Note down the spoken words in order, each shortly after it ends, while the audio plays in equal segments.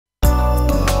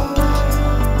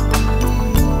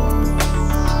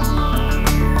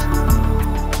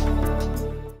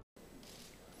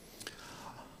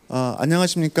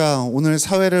안녕하십니까. 오늘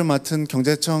사회를 맡은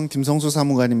경제청 김성수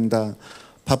사무관입니다.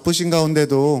 바쁘신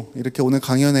가운데도 이렇게 오늘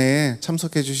강연회에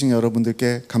참석해 주신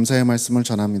여러분들께 감사의 말씀을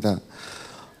전합니다.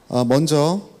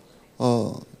 먼저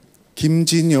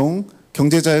김진용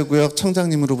경제자유구역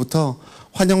청장님으로부터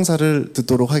환영사를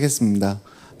듣도록 하겠습니다.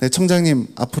 네,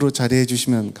 청장님 앞으로 자리해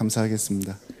주시면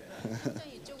감사하겠습니다.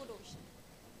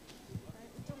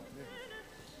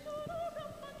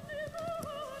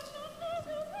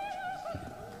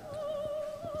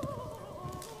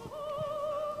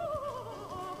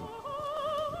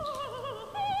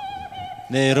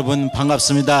 네, 여러분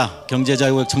반갑습니다.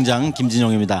 경제자유구역 청장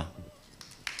김진용입니다.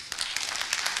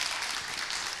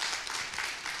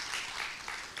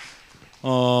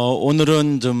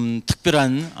 오늘은 좀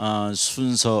특별한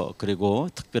순서 그리고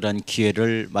특별한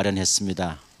기회를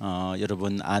마련했습니다.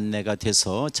 여러분 안내가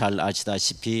돼서 잘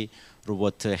아시다시피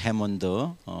로버트 해먼드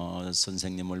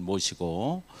선생님을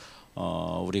모시고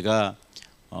우리가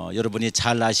여러분이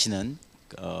잘 아시는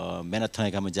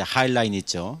맨하탄에 가면 이제 하이라인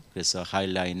있죠. 그래서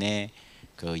하이라인의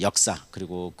그 역사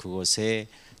그리고 그곳에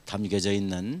담겨져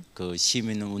있는 그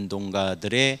시민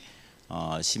운동가들의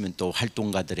시민 또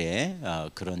활동가들의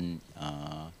그런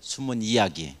숨은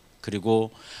이야기, 그리고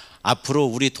앞으로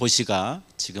우리 도시가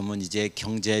지금은 이제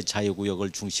경제 자유구역을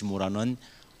중심으로 하는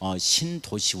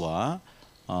신도시와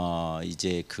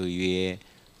이제 그 위에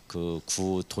그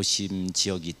구도심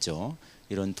지역이 있죠.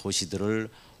 이런 도시들을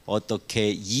어떻게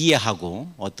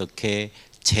이해하고 어떻게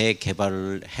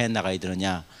재개발을 해 나가야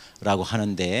되느냐라고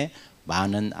하는데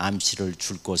많은 암시를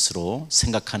줄 것으로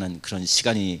생각하는 그런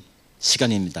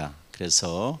시간입니다.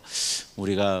 그래서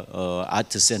우리가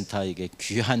아트센터 이게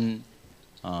귀한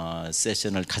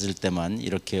세션을 가질 때만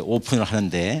이렇게 오픈을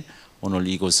하는데 오늘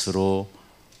이곳으로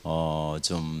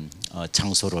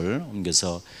장소를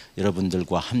옮겨서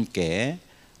여러분들과 함께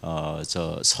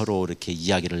서로 이렇게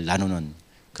이야기를 나누는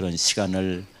그런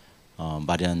시간을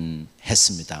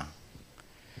마련했습니다.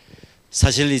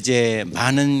 사실 이제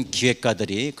많은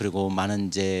기획가들이 그리고 많은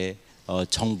이제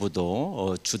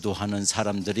정부도 주도하는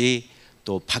사람들이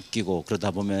또 바뀌고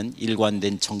그러다 보면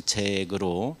일관된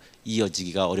정책으로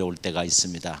이어지기가 어려울 때가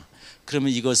있습니다.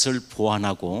 그러면 이것을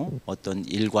보완하고 어떤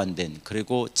일관된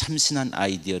그리고 참신한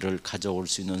아이디어를 가져올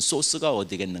수 있는 소스가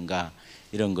어디겠는가,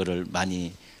 이런 거를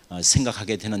많이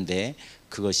생각하게 되는데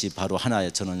그것이 바로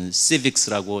하나의 저는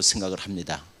시빅스라고 생각을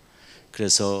합니다.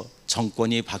 그래서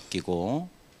정권이 바뀌고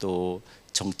또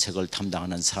정책을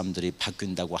담당하는 사람들이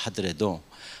바뀐다고 하더라도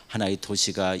하나의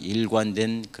도시가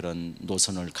일관된 그런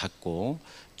노선을 갖고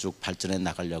쭉 발전해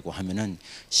나가려고 하면은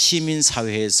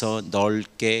시민사회에서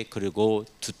넓게 그리고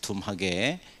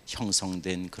두툼하게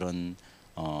형성된 그런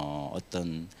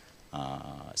어떤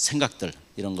생각들,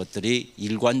 이런 것들이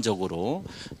일관적으로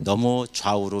너무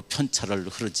좌우로 편차를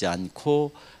흐르지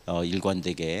않고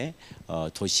일관되게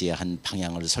도시의 한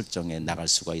방향을 설정해 나갈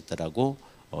수가 있다라고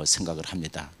생각을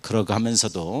합니다.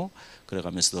 그러가면서도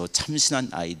참신한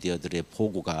아이디어들의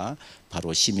보고가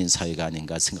바로 시민사회가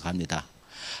아닌가 생각합니다.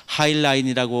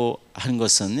 하이라인이라고 하는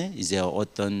것은 이제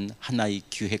어떤 하나의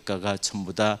기획가가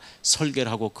전부 다 설계를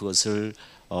하고 그것을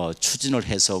추진을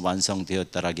해서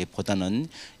완성되었다라기보다는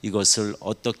이것을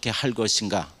어떻게 할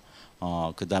것인가,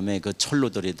 그 다음에 그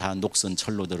철로들이 다 녹슨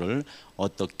철로들을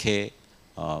어떻게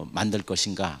만들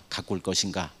것인가, 가꿀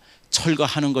것인가,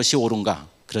 철거하는 것이 옳은가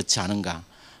그렇지 않은가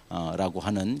라고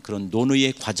하는 그런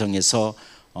논의의 과정에서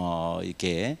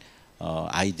이렇게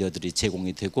아이디어들이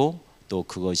제공이 되고 또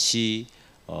그것이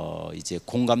이제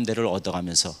공감대를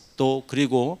얻어가면서 또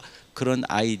그리고 그런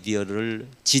아이디어를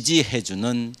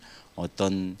지지해주는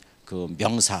어떤 그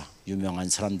명사, 유명한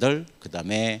사람들, 그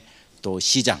다음에 또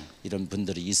시장, 이런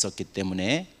분들이 있었기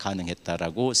때문에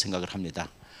가능했다라고 생각을 합니다.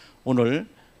 오늘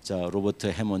로버트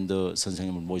해먼드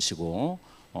선생님을 모시고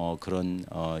그런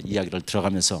이야기를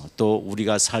들어가면서 또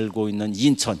우리가 살고 있는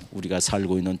인천, 우리가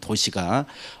살고 있는 도시가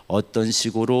어떤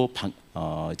식으로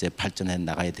이제 발전해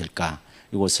나가야 될까,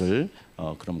 이것을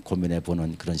그럼 고민해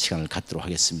보는 그런 시간을 갖도록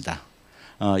하겠습니다.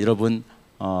 여러분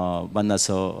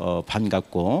만나서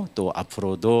반갑고 또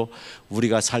앞으로도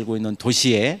우리가 살고 있는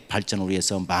도시의 발전을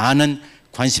위해서 많은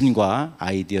관심과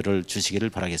아이디어를 주시기를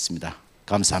바라겠습니다.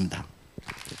 감사합니다.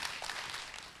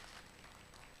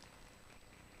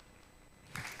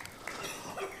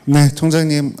 네,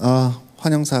 총장님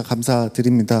환영사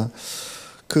감사드립니다.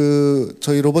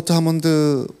 저희 로버트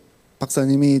하몬드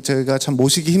박사님이 저희가 참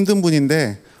모시기 힘든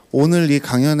분인데 오늘 이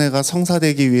강연회가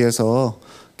성사되기 위해서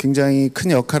굉장히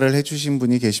큰 역할을 해주신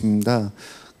분이 계십니다.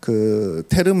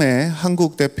 테름의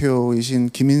한국 대표이신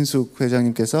김인숙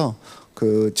회장님께서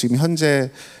지금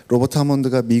현재 로버트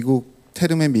하몬드가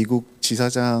테름의 미국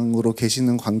지사장으로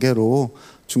계시는 관계로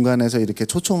중간에서 이렇게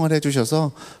초청을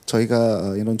해주셔서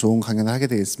저희가 이런 좋은 강연을 하게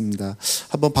되겠습니다.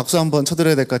 한번 박수 한번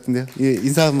쳐드려야 될 것 같은데요. 예,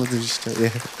 인사 한번 해주시죠. 예.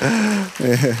 예.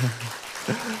 예.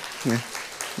 예.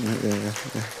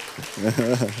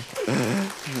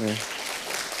 예.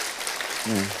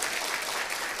 예.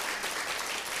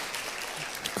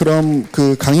 그럼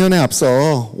그 강연에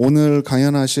앞서 오늘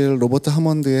강연하실 로버트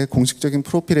하몬드의 공식적인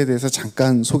프로필에 대해서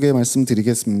잠깐 소개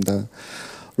말씀드리겠습니다.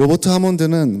 로버트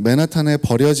하몬드는 맨하탄에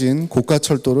버려진 고가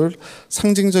철도를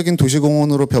상징적인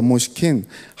도시공원으로 변모시킨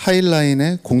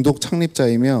하이라인의 공동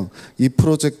창립자이며 이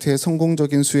프로젝트의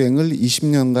성공적인 수행을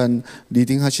 20년간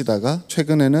리딩하시다가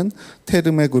최근에는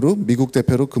테르메 그룹 미국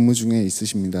대표로 근무 중에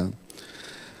있으십니다.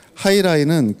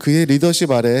 하이라인은 그의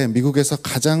리더십 아래 미국에서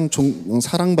가장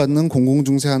사랑받는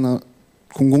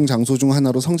공공장소 중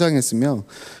하나로 성장했으며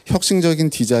혁신적인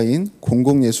디자인,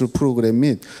 공공예술 프로그램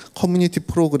및 커뮤니티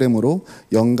프로그램으로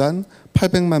연간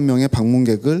 800만 명의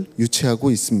방문객을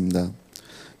유치하고 있습니다.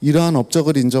 이러한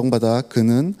업적을 인정받아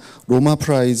그는 로마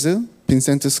프라이즈,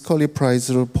 빈센트 스컬리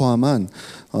프라이즈를 포함한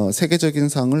세계적인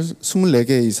상을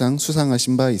 24개 이상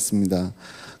수상하신 바 있습니다.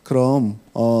 그럼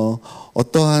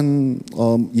어떠한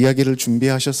이야기를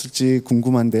준비하셨을지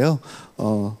궁금한데요.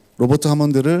 로버트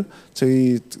하몬드를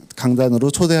저희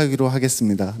강단으로 초대하기로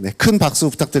하겠습니다. 네, 큰 박수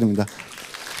부탁드립니다.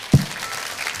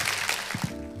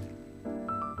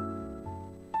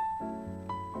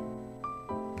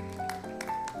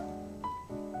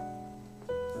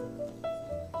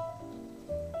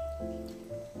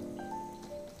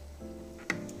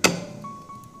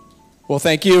 Well,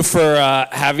 thank you for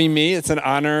having me. It's an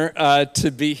honor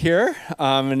to be here,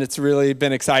 and it's really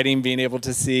been exciting being able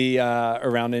to see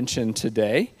around Incheon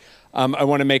today. I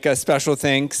want to make a special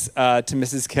thanks to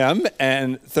Mrs. Kim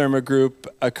and Therma Group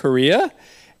Korea,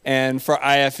 and for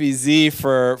IFEZ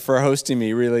for hosting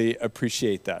me. Really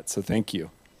appreciate that, so thank you.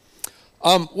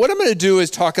 What I'm going to do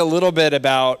is talk a little bit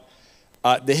about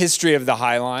the history of the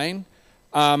High Line.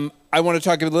 I want to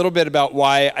talk a little bit about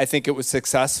why I think it was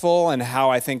successful and how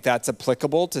I think that's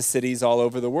applicable to cities all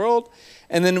over the world.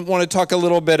 And then want to talk a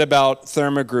little bit about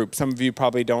Therma Group. Some of you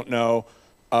probably don't know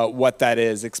what that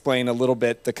is. Explain a little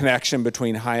bit the connection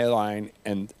between High Line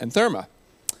and Therma.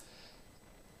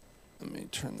 Let me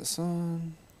turn this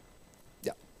on.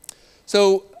 Yeah.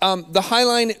 So the High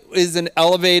Line is an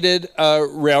elevated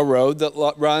railroad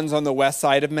that runs on the west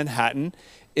side of Manhattan.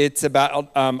 It's about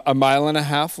a mile and a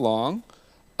half long.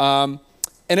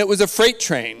 And it was a freight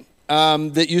train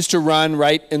that used to run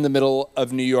right in the middle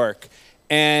of New York.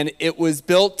 And it was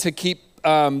built to keep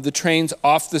the trains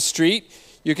off the street.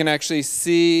 You can actually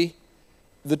see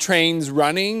the trains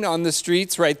running on the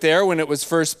streets right there when it was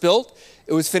first built.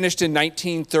 It was finished in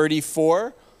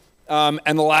 1934,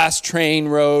 and the last train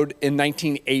rode in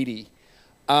 1980.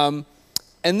 And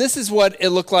this is what it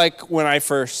looked like when I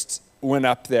first went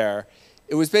up there.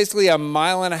 It was basically a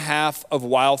mile and a half of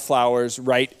wildflowers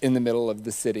right in the middle of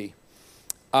the city.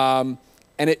 And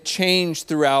it changed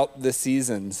throughout the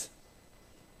seasons.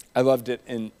 I loved it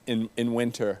in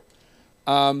winter.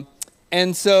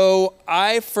 And so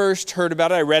I first heard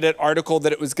about it. I read an article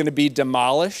that it was going to be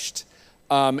demolished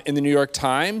in the New York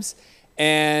Times.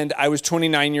 And I was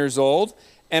 29 years old.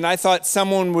 And I thought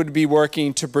someone would be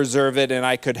working to preserve it and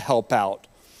I could help out.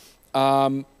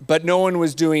 But no one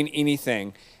was doing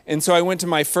anything. And so I went to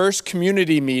my first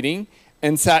community meeting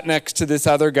and sat next to this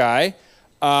other guy.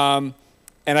 And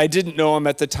I didn't know him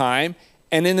at the time.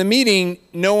 And in the meeting,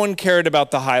 no one cared about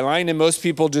the High Line, and most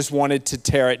people just wanted to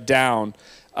tear it down.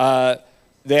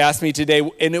 They asked me today,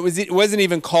 and it wasn't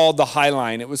even called the High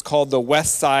Line. It was called the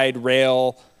West Side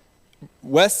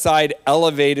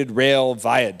Elevated Rail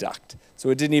Viaduct. So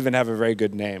it didn't even have a very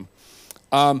good name.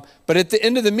 But at the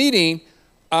end of the meeting,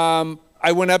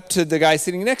 I went up to the guy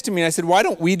sitting next to me and I said, why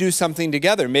don't we do something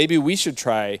together? Maybe we should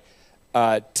try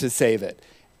to save it.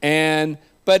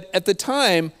 But at the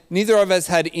time, neither of us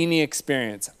had any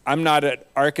experience. I'm not an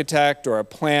architect or a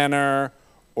planner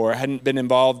or hadn't been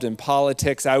involved in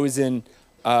politics. I was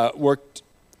worked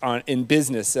in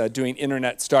business doing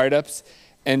internet startups.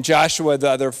 And Joshua,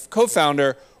 the other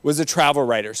co-founder, was a travel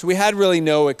writer. So we had really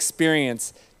no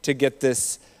experience to get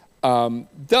this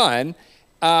done.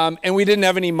 And we didn't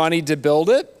have any money to build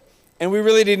it, and we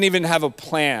really didn't even have a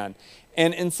plan.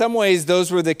 And in some ways,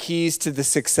 those were the keys to the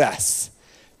success.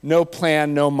 No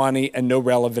plan, no money, and no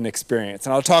relevant experience.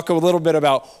 And I'll talk a little bit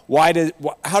about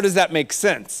how does that make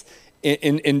sense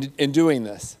in doing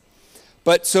this.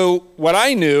 But so what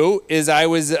I knew is I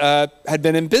had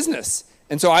been in business,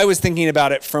 and so I was thinking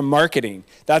about it from marketing.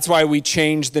 That's why we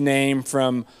changed the name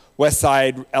from West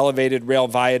Side Elevated Rail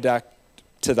Viaduct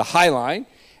to the High Line.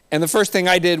 And the first thing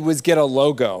I did was get a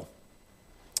logo.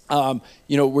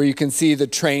 where you can see the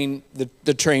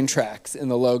train tracks in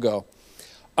the logo.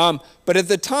 But at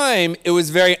the time, it was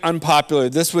very unpopular.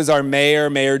 This was our mayor,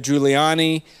 Mayor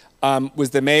Giuliani,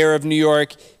 was the mayor of New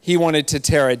York. He wanted to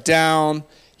tear it down.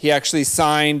 He actually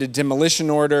signed a demolition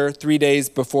order 3 days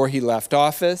before he left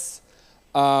office.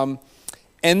 And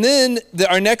then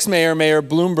our next mayor, Mayor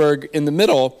Bloomberg, in the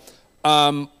middle,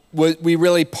 we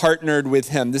really partnered with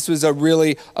him. This was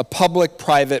a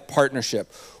public-private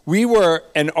partnership. We were,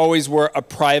 and always were, a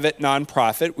private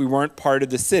nonprofit. We weren't part of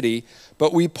the city,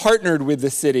 but we partnered with the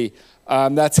city.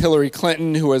 That's Hillary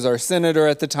Clinton, who was our senator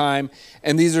at the time,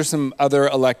 and these are some other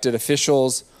elected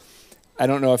officials. I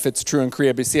don't know if it's true in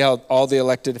Korea, but you see how all the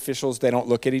elected officials, they don't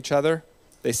look at each other?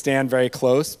 They stand very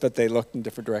close, but they look in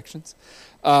different directions.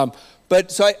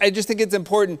 So I just think it's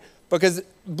important because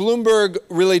Bloomberg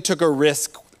really took a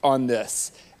risk on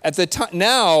this. At the time,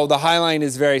 now the High Line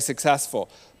is very successful,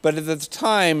 but at the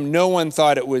time, no one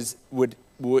thought it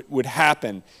would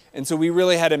happen. And so we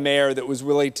really had a mayor that was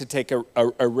willing to take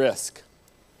a risk.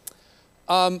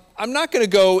 I'm not going to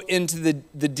go into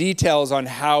the details on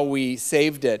how we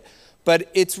saved it, but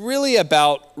it's really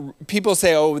about, people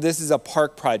say, oh, this is a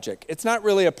park project. It's not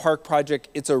really a park project,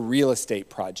 it's a real estate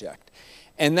project.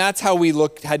 And that's how we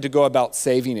had to go about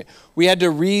saving it. We had to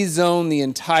rezone the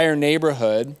entire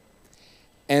neighborhood,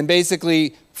 and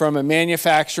basically from a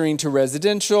manufacturing to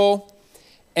residential,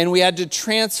 and we had to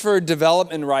transfer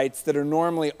development rights that are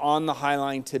normally on the High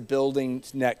Line to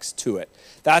buildings next to it.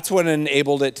 That's what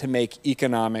enabled it to make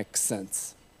economic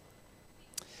sense.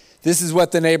 This is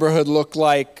what the neighborhood looked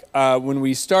like when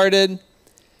we started,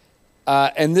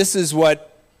 and this is what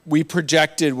we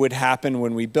projected would happen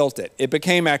when we built it. It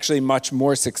became actually much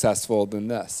more successful than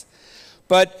this.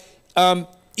 But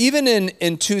even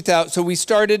in 2000, so we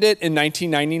started it in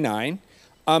 1999,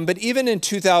 but even in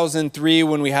 2003,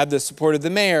 when we had the support of the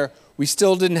mayor, we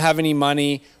still didn't have any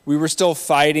money. We were still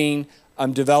fighting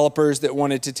developers that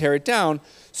wanted to tear it down.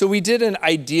 So we did an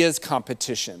ideas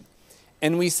competition.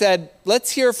 And we said,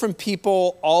 let's hear from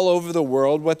people all over the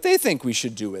world what they think we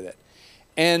should do with it.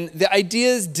 And the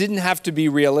ideas didn't have to be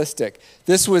realistic.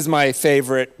 This was my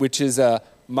favorite, which is a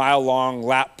mile-long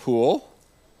lap pool.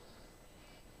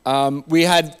 We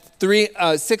had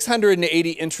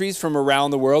 680 entries from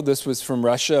around the world. This was from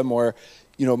Russia, more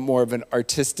of an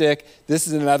artistic. This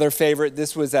is another favorite.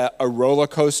 This was a roller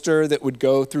coaster that would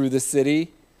go through the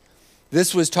city.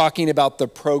 This was talking about the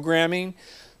programming,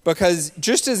 because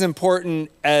just as important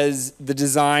as the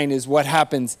design is what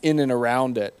happens in and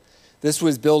around it. This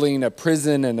was building a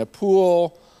prison and a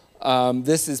pool.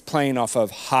 This is playing off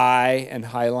of High and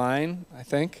High Line, I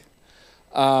think.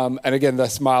 And again,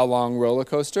 this mile-long roller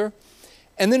coaster.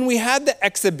 And then we had the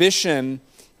exhibition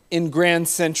in Grand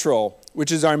Central,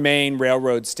 which is our main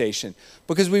railroad station.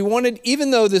 Because we wanted, even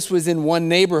though this was in one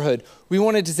neighborhood, we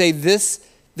wanted to say this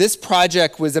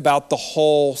project was about the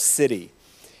whole city.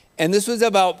 And this was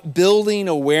about building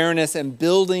awareness and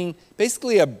building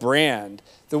basically a brand.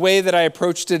 The way that I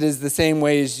approached it is the same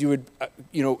way as you would,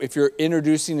 if you're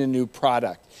introducing a new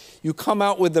product. You come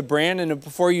out with the brand, and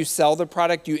before you sell the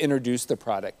product, you introduce the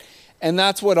product. And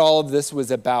that's what all of this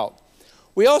was about.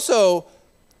 We also,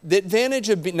 the advantage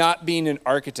of not being an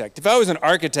architect. If I was an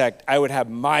architect, I would have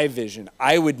my vision.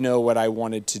 I would know what I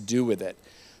wanted to do with it.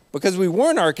 Because we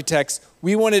weren't architects,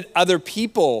 we wanted other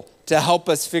people to help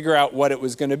us figure out what it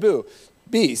was going to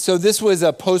be. So this was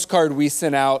a postcard we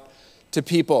sent out to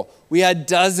people. We had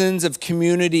dozens of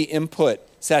community input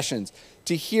sessions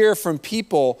to hear from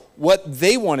people what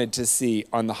they wanted to see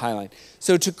on the High Line.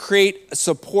 So to create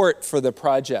support for the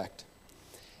project.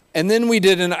 And then we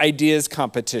did an ideas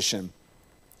competition.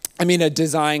 A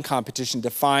design competition to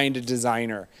find a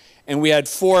designer. And we had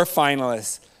 4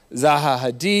 finalists. Zaha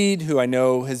Hadid, who I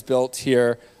know has built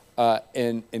here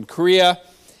in Korea.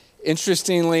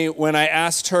 Interestingly, when I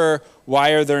asked her, why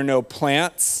are there no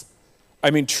trees,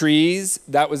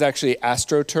 that was actually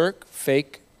AstroTurf,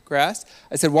 fake grass.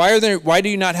 I said, why do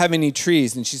you not have any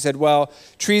trees? And she said, well,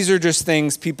 trees are just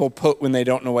things people put when they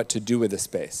don't know what to do with a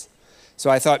space. So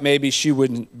I thought maybe she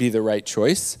wouldn't be the right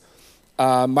choice.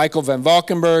 Michael van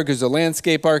Valkenburg, who's a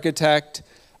landscape architect.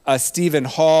 Stephen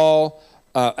Hall,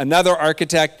 another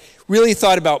architect, really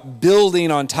thought about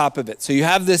building on top of it. So you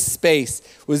have this space,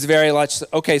 was very much,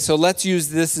 okay, so let's use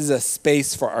this as a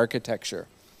space for architecture.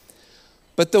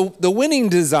 But the winning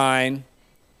design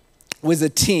was a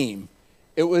team.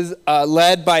 It was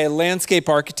led by a landscape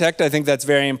architect. I think that's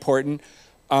very important.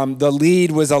 The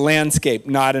lead was a landscape,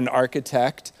 not an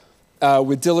architect,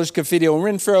 with Dillers Cafidio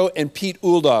Renfro and Pete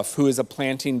Uldoff, who is a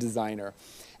planting designer.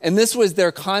 And this was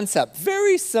their concept.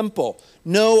 Very simple.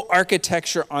 No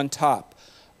architecture on top.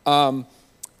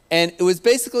 And it was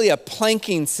basically a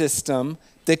planking system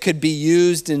that could be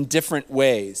used in different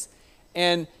ways.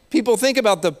 And people think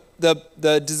about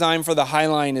the design for the High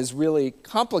Line is really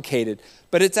complicated,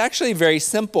 but it's actually very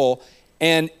simple.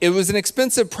 And it was an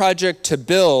expensive project to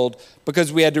build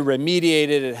because we had to remediate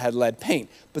it. It had lead paint.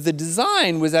 But the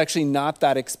design was actually not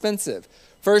that expensive.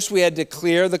 First, we had to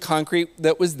clear the concrete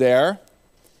that was there,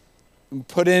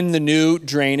 put in the new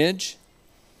drainage.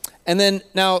 And then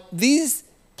now these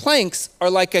planks are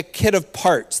like a kit of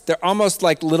parts. They're almost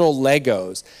like little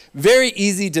Legos. Very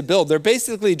easy to build. They're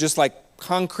basically just like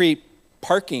concrete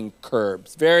parking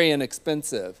curbs, very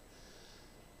inexpensive.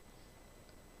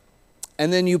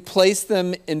 And then you place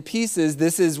them in pieces.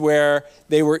 This is where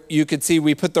they were, you could see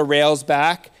we put the rails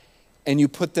back and you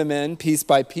put them in piece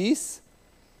by piece.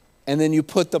 And then you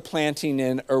put the planting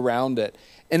in around it.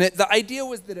 And the idea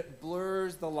was that it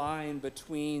blurs the line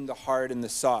between the hard and the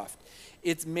soft.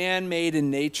 It's man-made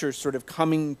and nature sort of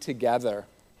coming together.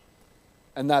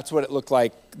 And that's what it looked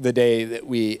like the day that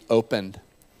we opened.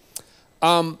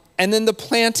 And then the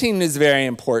planting is very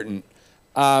important.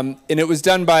 And it was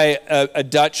done by a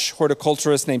Dutch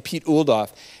horticulturist named Piet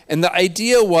Oeldhoff. And the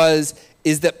idea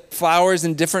is that flowers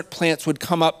and different plants would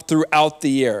come up throughout the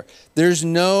year. There's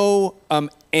no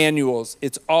annuals.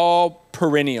 It's all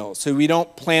perennial. So we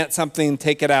don't plant something,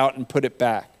 take it out, and put it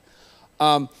back.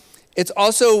 It's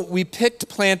also, we picked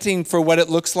planting for what it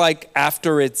looks like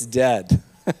after it's dead,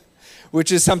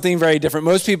 which is something very different.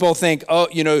 Most people think, oh,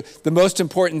 you know, the most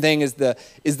important thing is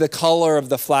the color of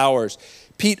the flowers.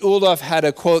 Piet Oeldhoff had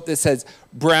a quote that says,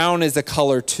 brown is a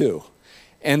color too.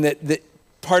 And that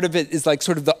part of it is like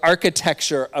sort of the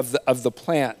architecture of the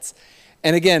plants.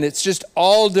 And again, it's just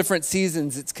all different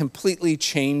seasons. It's completely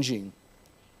changing.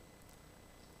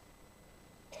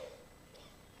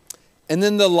 And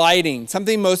then the lighting.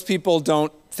 Something most people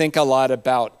don't think a lot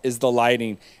about is the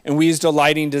lighting. And we used a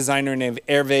lighting designer named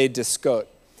Hervé Descotte.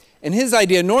 And his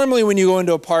idea, normally when you go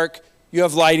into a park, you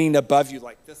have lighting above you,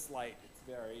 like this light.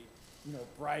 It's very,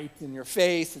 bright in your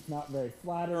face. It's not very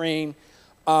flattering.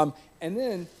 And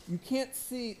then you can't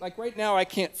see, like right now I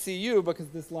can't see you because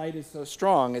this light is so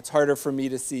strong. It's harder for me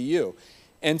to see you.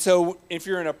 And so if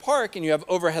you're in a park and you have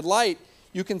overhead light,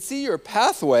 you can see your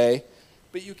pathway,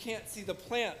 but you can't see the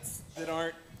plants that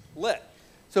aren't lit.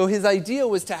 So his idea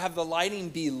was to have the lighting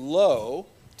be low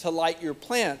to light your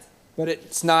plants, but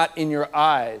it's not in your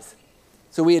eyes.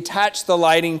 So we attach the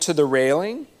lighting to the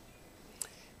railing,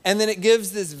 and then it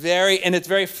gives this and it's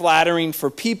very flattering for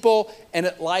people, and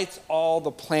it lights all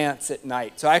the plants at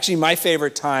night. So actually my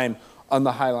favorite time on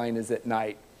the High Line is at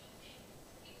night.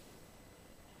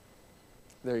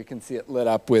 There you can see it lit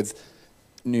up with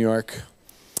New York.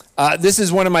 This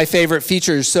is one of my favorite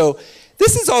features. So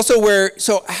this is also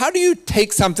so how do you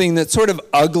take something that's sort of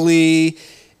ugly,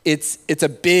 it's a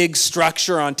big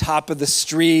structure on top of the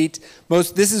street.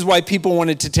 This is why people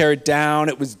wanted to tear it down.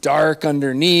 It was dark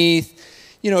underneath.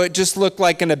 It just looked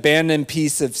like an abandoned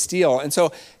piece of steel. And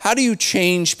so how do you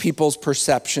change people's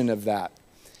perception of that?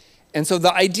 And so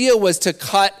the idea was to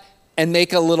cut and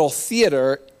make a little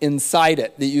theater inside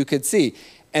it that you could see.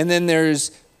 And then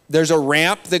there's a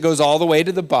ramp that goes all the way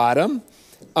to the bottom,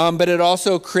 but it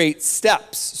also creates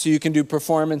steps so you can do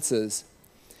performances.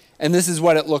 And this is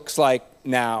what it looks like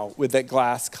now with that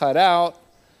glass cut out.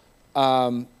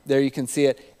 There you can see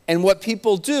it. And what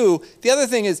people do, the other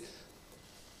thing is,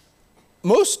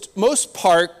 most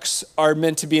parks are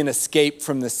meant to be an escape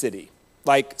from the city.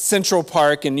 Like Central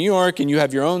Park in New York, and you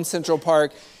have your own Central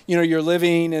Park. You're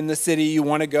living in the city, you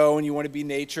want to go and you want to be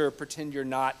nature, pretend you're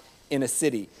not in a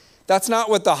city. That's not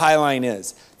what the High Line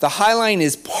is. The High Line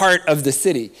is part of the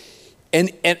city.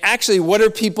 And actually, what are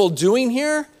people doing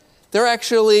here? They're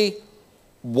actually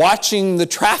watching the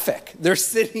traffic. They're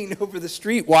sitting over the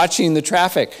street watching the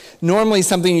traffic. Normally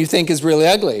something you think is really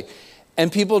ugly. And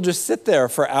people just sit there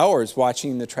for hours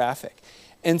watching the traffic.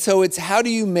 And so it's how do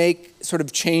you sort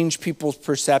of change people's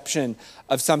perception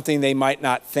of something they might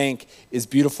not think is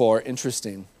beautiful or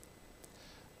interesting.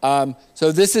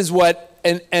 So this is what,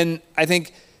 and I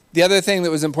think the other thing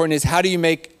that was important is how do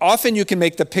you often you can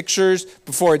make the pictures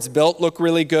before it's built look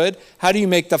really good. How do you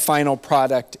make the final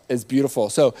product as beautiful?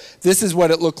 So this is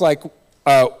what it looked like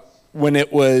when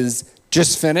it was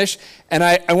just finished. And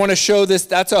I want to show this.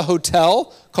 That's a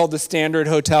hotel called the Standard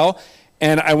Hotel.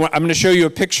 And I'm going to show you a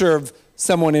picture of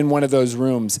someone in one of those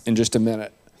rooms in just a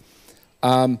minute.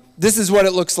 This is what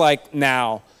it looks like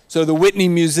now. So the Whitney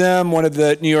Museum, one of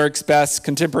the New York's best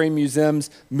contemporary museums,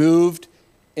 moved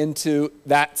into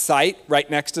that site right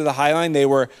next to the High Line. They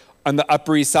were on the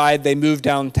Upper East Side. They moved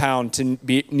downtown to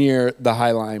be near the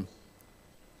High Line.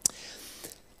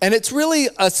 And it's really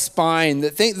a spine.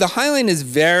 The High Line is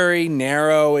very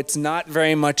narrow. It's not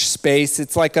very much space.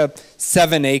 It's like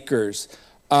 7 acres.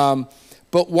 But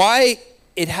why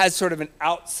it has sort of an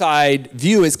outside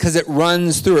view is because it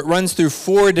runs through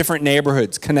 4 different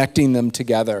neighborhoods, connecting them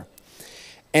together.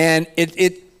 And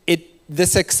the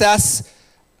success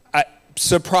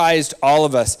surprised all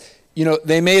of us. You know,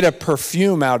 they made a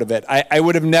perfume out of it. I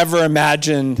would have never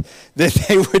imagined that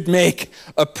they would make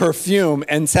a perfume.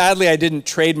 And sadly, I didn't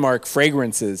trademark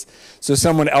fragrances. So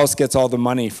someone else gets all the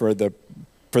money for the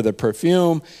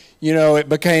perfume. You know, it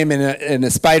became in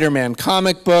the Spider-Man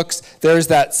comic books. There's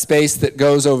that space that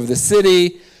goes over the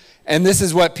city. And this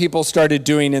is what people started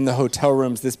doing in the hotel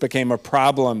rooms. This became a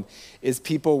problem, is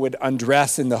people would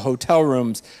undress in the hotel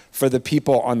rooms for the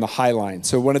people on the High Line.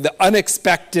 So one of the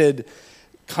unexpected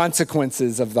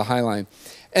consequences of the High Line.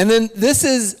 And then this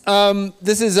is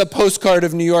a postcard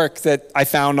of New York that I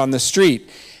found on the street.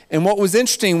 And what was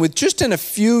interesting, with just in a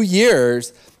few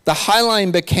years, the High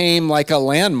Line became like a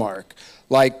landmark,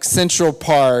 like Central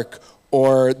Park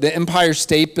or the Empire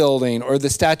State Building or the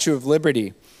Statue of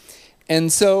Liberty.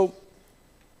 And so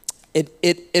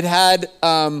it had,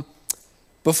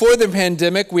 before the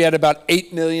pandemic, we had about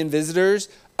 8 million visitors.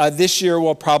 This year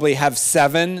we'll probably have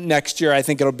 7. Next year I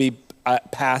think it'll be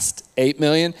past 8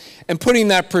 million. And putting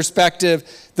that perspective,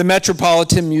 the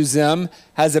Metropolitan Museum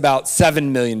has about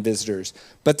 7 million visitors.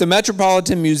 But the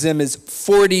Metropolitan Museum is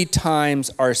 40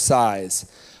 times our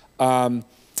size. And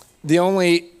the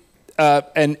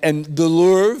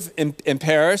Louvre in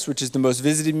Paris, which is the most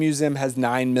visited museum, has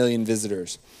 9 million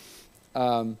visitors.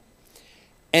 And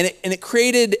it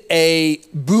created a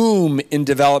boom in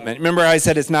development. Remember I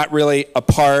said it's not really a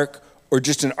park or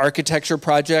just an architecture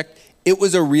project? It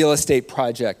was a real estate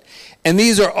project. And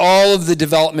these are all of the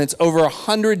developments, over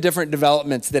 100 different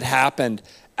developments that happened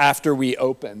after we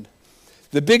opened.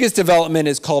 The biggest development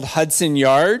is called Hudson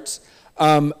Yards,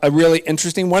 a really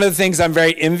interesting. One of the things I'm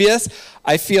very envious,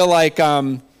 I feel like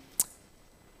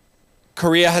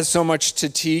Korea has so much to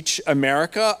teach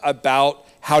America about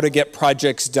how to get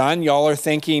projects done. Y'all are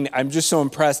thinking, I'm just so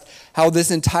impressed how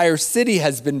this entire city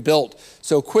has been built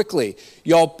so quickly.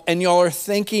 Y'all are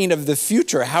thinking of the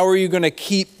future. How are you going to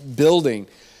keep building?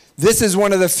 This is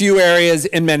one of the few areas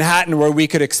in Manhattan where we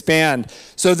could expand.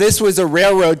 So this was a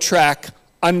railroad track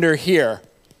under here.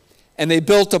 And they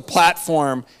built a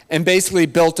platform and basically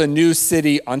built a new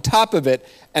city on top of it.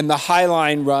 And the High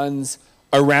Line runs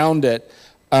around it.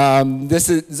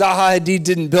 Zaha Hadid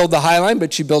didn't build the High Line,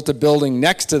 but she built a building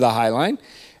next to the High Line.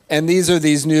 And these are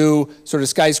these new sort of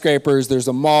skyscrapers. There's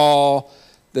a mall.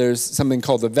 There's something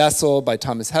called The Vessel by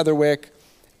Thomas Heatherwick.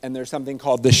 And there's something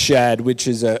called The Shed, which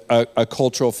is a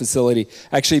cultural facility,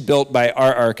 actually built by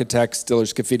our architects, Diller,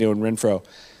 Scafino, and Renfro.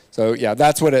 So yeah,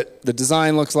 that's what the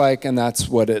design looks like, and that's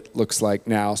what it looks like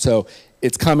now. So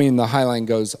it's coming, the High Line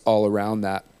goes all around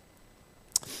that.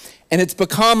 And it's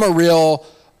become a real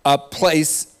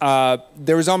place.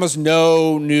 There was almost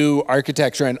no new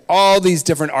architecture, and all these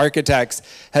different architects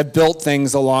have built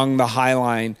things along the High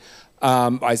Line.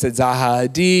 I said Zaha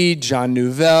Hadid, Jean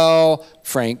Nouvel,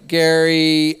 Frank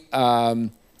Gehry,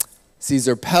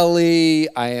 Cesar Pelli,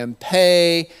 I.M.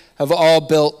 Pei, have all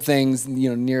built things, you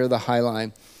know, near the High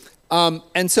Line.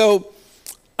 And so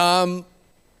one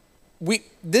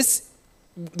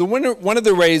of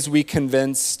the ways we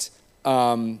convinced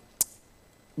Mayor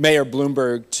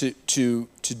Bloomberg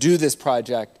to do this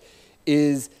project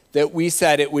is that we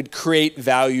said it would create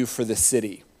value for the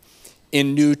city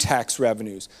in new tax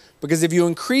revenues. Because if you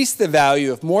increase the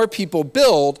value, if more people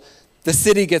build, the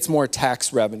city gets more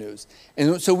tax revenues.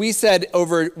 And so we said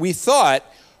we thought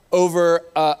over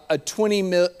a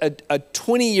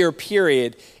 20-year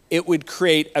period, it would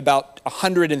create about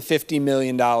 $150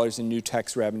 million in new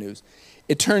tax revenues.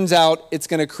 It turns out it's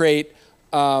going to create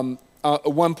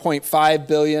 1.5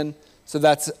 billion. So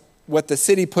that's what the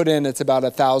city put in. It's about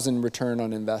 1,000 return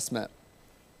on investment.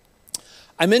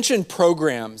 I mentioned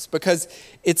programs because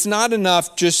it's not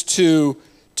enough just to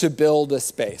build a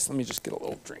space. Let me just get a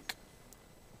little drink.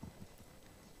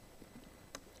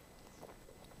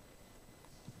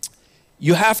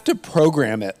 You have to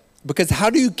program it, because how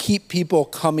do you keep people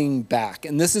coming back?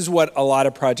 And this is what a lot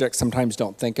of projects sometimes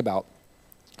don't think about.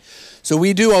 So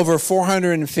we do over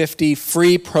 450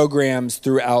 free programs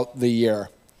throughout the year.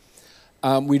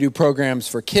 We do programs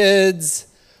for kids.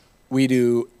 We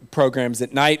do programs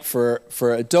at night for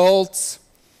adults.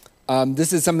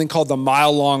 This is something called the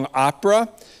mile-long opera.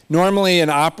 Normally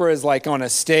an opera is like on a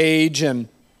stage and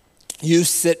you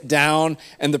sit down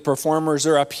and the performers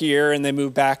are up here and they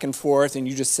move back and forth and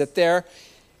you just sit there.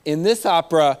 In this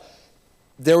opera,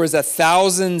 there was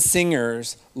 1,000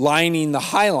 singers lining the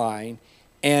High Line,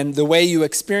 And the way you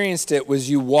experienced it was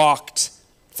you walked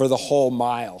for the whole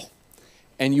mile.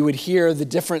 And you would hear the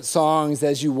different songs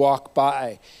as you walk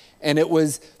by. And it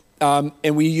was,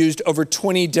 and we used over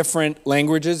 20 different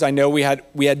languages. I know we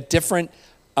had different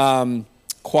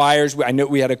choirs. I know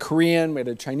we had a Korean, we had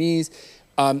a Chinese.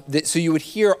 So you would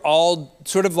hear all,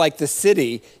 sort of like the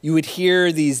city, you would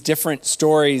hear these different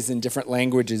stories in different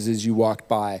languages as you walked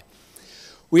by.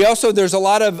 We also, there's a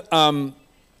lot of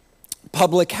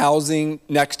public housing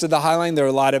next to the Highline. There are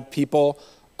a lot of people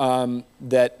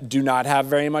that do not have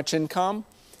very much income,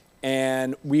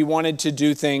 and we wanted to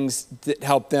do things that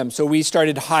help them. So we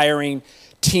started hiring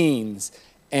teens,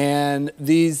 and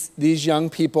these young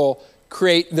people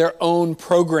create their own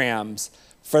programs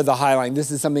for the Highline.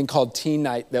 This is something called Teen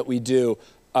Night that we do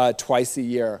twice a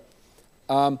year.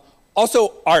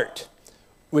 Also, art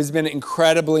has been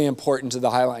incredibly important to the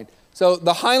Highline. So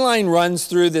the Highline runs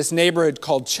through this neighborhood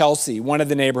called Chelsea, one of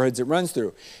the neighborhoods it runs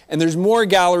through. And there's more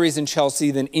galleries in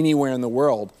Chelsea than anywhere in the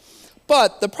world.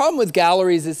 But the problem with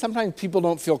galleries is sometimes people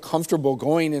don't feel comfortable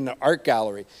going in an art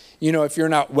gallery. You know, if you're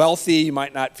not wealthy, you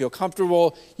might not feel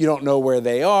comfortable. You don't know where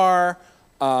they are.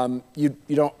 You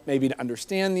don't maybe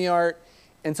understand the art.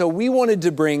 And so we wanted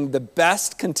to bring the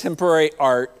best contemporary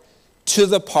art to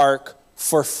the park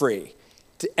for free.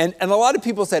 And a lot of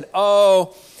people said,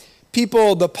 oh,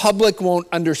 the public won't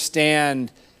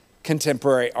understand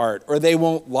contemporary art, or they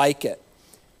won't like it.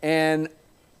 And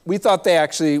we thought they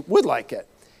actually would like it.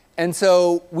 And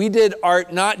so we did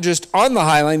art not just on the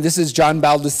Highline. This is John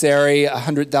Baldessari, a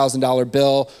 $100,000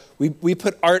 bill. We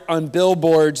put art on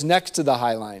billboards next to the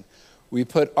Highline. We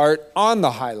put art on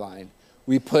the Highline.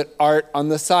 We put art on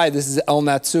the side. This is El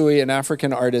Natsui, an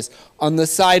African artist, on the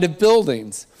side of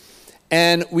buildings.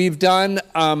 And we've done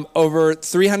over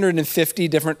 350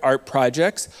 different art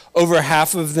projects, over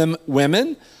half of them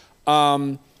women,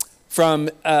 from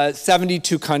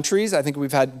 72 countries. I think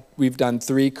we've done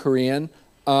 3 Korean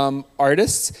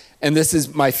artists. And this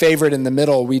is my favorite in the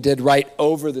middle. We did right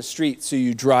over the street, so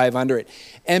you drive under it.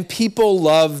 And people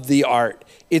love the art.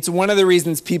 It's one of the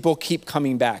reasons people keep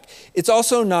coming back. It's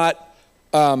also not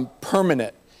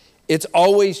permanent. It's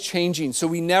always changing. So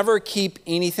we never keep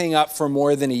anything up for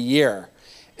more than a year.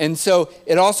 And so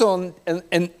it also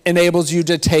enables you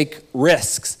to take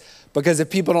risks, because if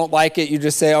people don't like it, you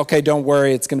just say, okay, don't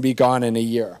worry, it's going to be gone in a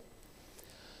year.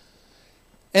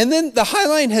 And then the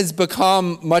Highline has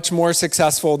become much more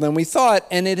successful than we thought,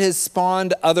 and it has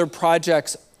spawned other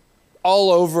projects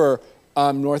all over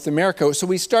North America. So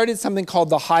we started something called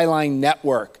the Highline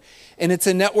Network, and it's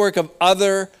a network of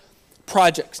other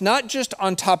projects, not just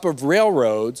on top of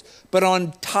railroads, but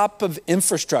on top of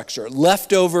infrastructure,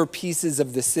 leftover pieces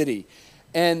of the city.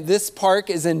 And this park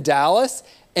is in Dallas,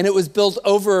 and it was built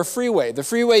over a freeway. The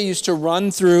freeway used to run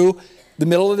through the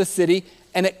middle of the city,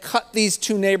 and it cut these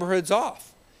 2 neighborhoods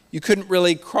off. You couldn't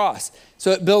really cross.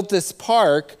 So it built this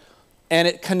park, and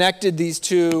it connected these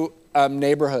 2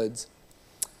 neighborhoods.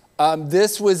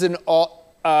 This was in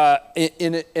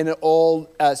an old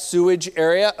sewage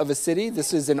area of a city.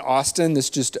 This is in Austin. This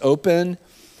just opened.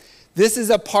 This is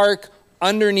a park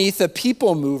underneath a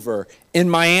people mover in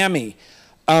Miami.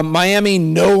 Miami,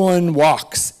 no one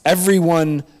walks.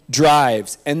 Everyone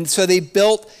drives. And so they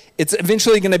built, it's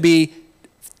eventually going to be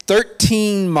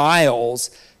 13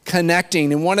 miles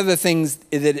connecting. And one of the things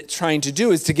that it's trying to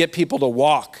do is to get people to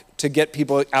walk, to get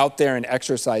people out there and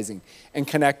exercising and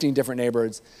connecting different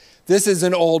neighborhoods. This is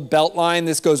an old belt line.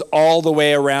 This goes all the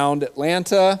way around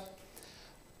Atlanta.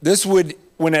 This would,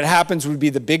 when it happens, would be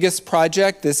the biggest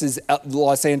project. This is the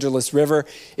Los Angeles River.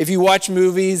 If you watch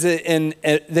movies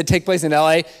that take place in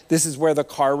LA, this is where the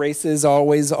car races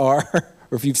always are.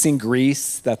 Or if you've seen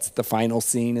Grease, that's the final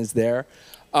scene is there.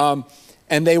 And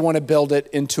they want to build it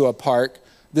into a park.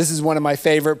 This is one of my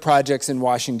favorite projects in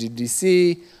Washington,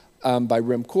 D.C. By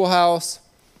Rim Koolhaus.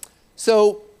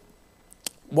 So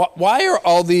why are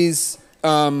all these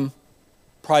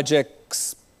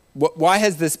projects, why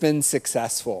has this been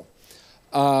successful?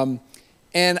 And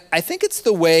I think it's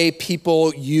the way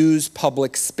people use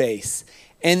public space.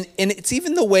 And it's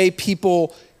even the way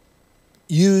people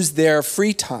use their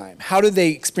free time. How do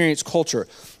they experience culture?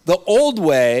 The old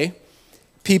way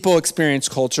people experience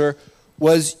culture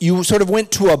was you sort of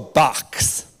went to a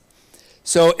box.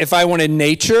 So if I wanted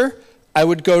nature, I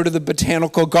would go to the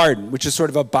botanical garden, which is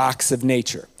sort of a box of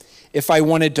nature. If I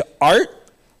wanted to art,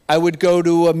 I would go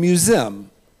to a museum,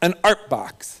 an art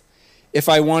box. If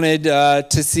I wanted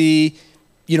to see,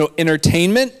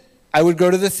 entertainment, I would go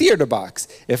to the theater box.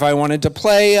 If I wanted to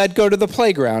play, I'd go to the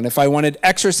playground. If I wanted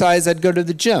exercise, I'd go to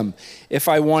the gym. If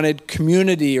I wanted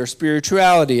community or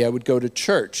spirituality, I would go to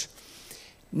church.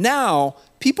 Now,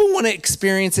 people want to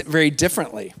experience it very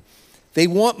differently. They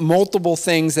want multiple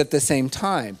things at the same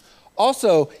time.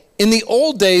 Also, in the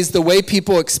old days, the way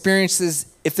people experienced this,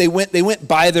 if they went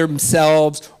by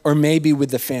themselves or maybe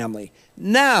with the family.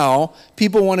 Now,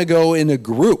 people want to go in a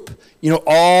group.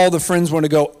 All the friends want to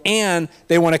go, and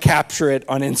they want to capture it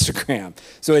on Instagram.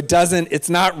 So it's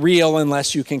not real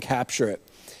unless you can capture it.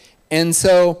 And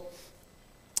so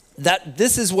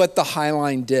this is what the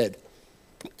Highline did.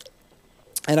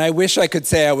 And I wish I could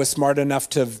say I was smart enough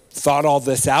to have thought all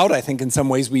this out. I think in some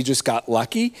ways we just got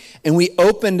lucky. And we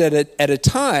opened it at a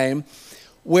time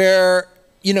where,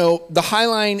 the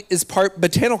Highline is part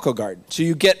botanical garden. So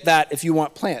you get that if you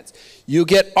want plants. You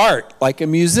get art, like a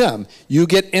museum. You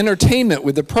get entertainment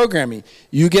with the programming.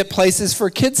 You get places for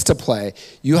kids to play.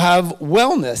 You have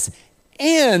wellness.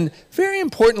 And very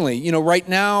importantly, right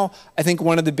now, I think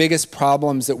one of the biggest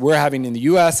problems that we're having in the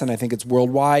US, and I think it's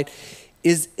worldwide,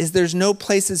 is there's no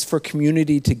places for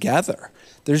community together.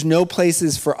 There's no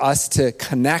places for us to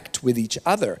connect with each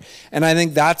other. And I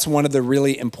think that's one of the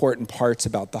really important parts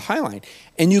about the Highline.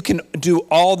 And you can do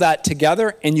all that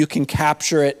together, and you can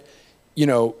capture it,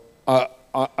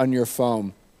 on your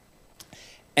phone.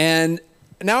 And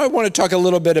now I want to talk a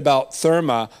little bit about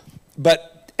Therma,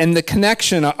 and the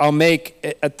connection I'll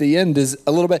make at the end is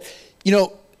a little bit,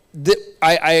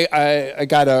 I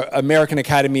got an American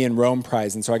Academy in Rome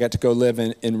prize, and so I got to go live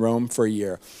in Rome for a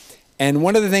year. And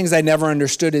one of the things I never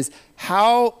understood is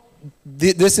how,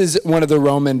 this is one of the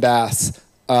Roman baths,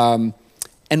 and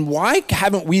why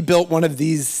haven't we built one of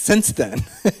these since then?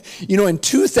 In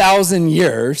 2,000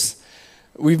 years,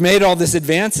 we've made all these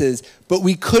advances, but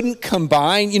we couldn't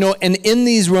combine, and in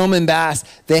these Roman baths,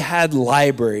 they had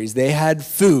libraries, they had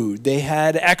food, they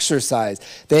had exercise,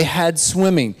 they had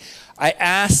swimming. I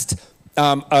asked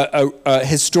a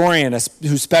historian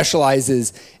who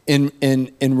specializes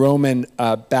in Roman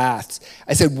baths.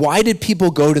 I said, why did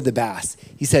people go to the baths?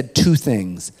 He said 2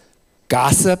 things,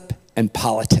 gossip and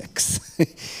politics.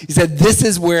 He said, this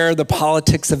is where the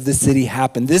politics of the city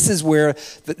happened. This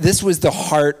was the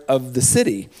heart of the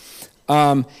city.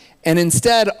 And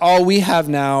instead, all we have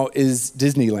now is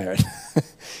Disneyland.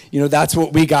 That's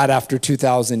what we got after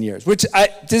 2,000 years, which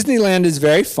Disneyland is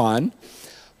very fun.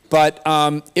 But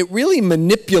it really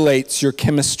manipulates your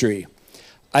chemistry.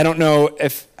 I don't know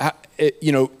if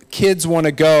kids want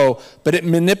to go, but it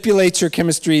manipulates your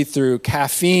chemistry through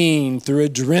caffeine, through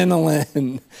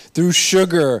adrenaline, through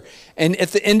sugar. And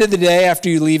at the end of the day, after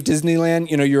you leave Disneyland,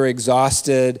 you're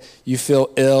exhausted, you feel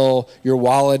ill, your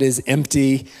wallet is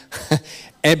empty,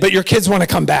 but your kids want to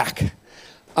come back.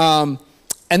 And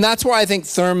that's why I think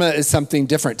Therma is something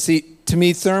different. See, to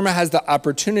me, Therma has the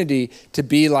opportunity to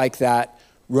be like that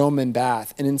Roman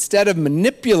bath. And instead of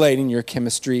manipulating your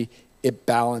chemistry, it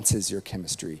balances your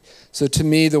chemistry. So to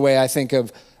me, the way I think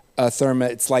of Therma,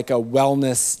 it's like a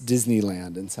wellness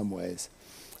Disneyland in some ways.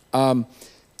 The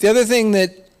other thing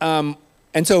that,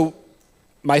 and so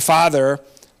my father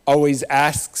always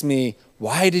asks me,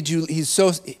 why did you,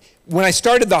 when I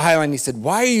started the Highline, he said,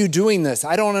 why are you doing this?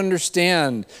 I don't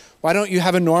understand. Why don't you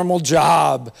have a normal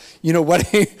job?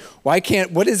 What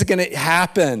is going to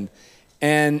happen?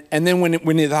 And then when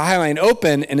the Highline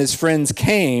opened and his friends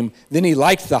came, then he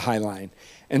liked the Highline.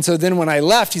 And so then when I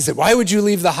left, he said, why would you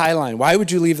leave the Highline? Why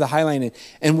would you leave the Highline?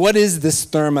 And what is this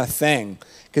Therma thing?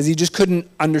 Because he just couldn't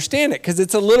understand it, because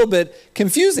it's a little bit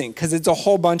confusing, because it's a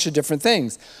whole bunch of different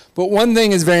things. But one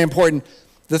thing is very important.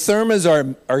 The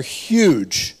Thermas are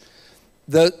huge.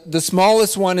 The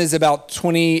smallest one is about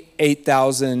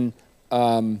 28,000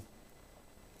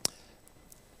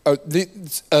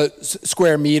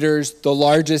 square meters. The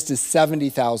largest is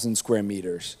 70,000 square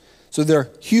meters. So they're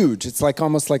huge. It's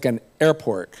almost like an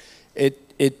airport. It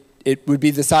would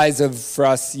be the size of, for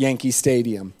us, Yankee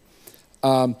Stadium.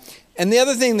 And the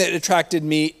other thing that attracted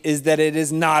me is that it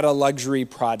is not a luxury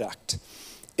product.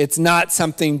 It's not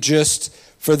something just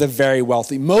for the very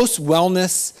wealthy. Most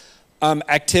wellness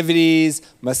activities,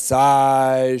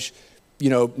 massage,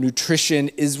 nutrition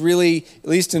is really, at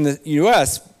least in the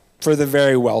US, for the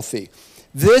very wealthy.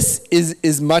 This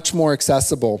is much more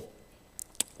accessible.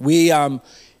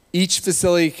 Each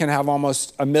facility can have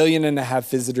almost 1.5 million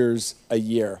visitors a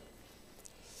year.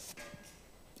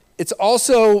 It's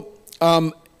also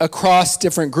across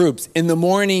different groups. In the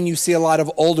morning, you see a lot of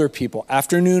older people,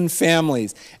 afternoon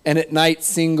families, and at night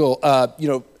single,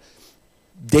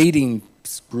 dating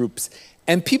groups.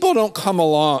 And people don't come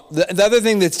along. The other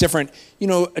thing that's different,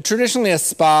 traditionally a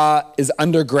spa is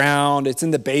underground, it's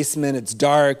in the basement, it's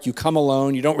dark, you come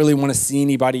alone, you don't really want to see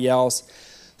anybody else.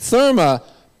 Therma,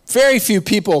 very few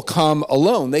people come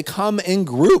alone. They come in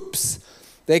groups.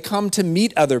 They come to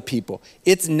meet other people.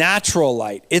 It's natural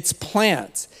light. It's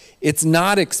plants. It's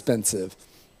not expensive.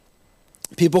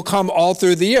 People come all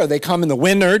through the year. They come in the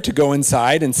winter to go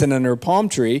inside and sit under a palm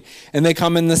tree, and they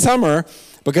come in the summer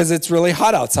because it's really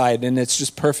hot outside and it's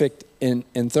just perfect in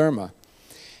Therma.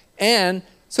 And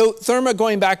so Therma,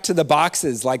 going back to the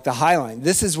boxes like the Highline,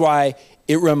 this is why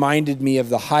it reminded me of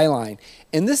the Highline.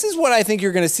 And this is what I think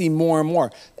you're going to see more and more.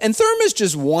 And Therma is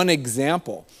just one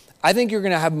example. I think you're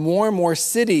going to have more and more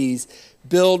cities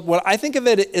build what I think of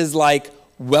it as like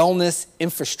wellness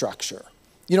infrastructure.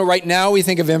 You know, right now we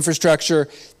think of infrastructure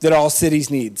that all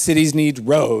cities need. Cities need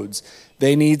roads.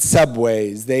 They need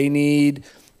subways. They need,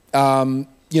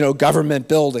 government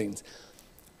buildings.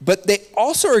 But they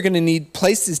also are going to need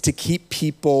places to keep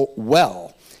people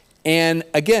well. And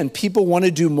again, people want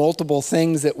to do multiple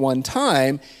things at one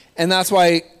time. And that's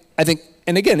why I think,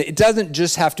 and again, it doesn't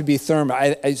just have to be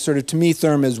Therma. To me,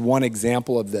 Therma is one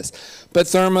example of this. But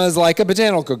Therma is like a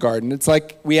botanical garden. It's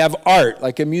like we have art,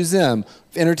 like a museum,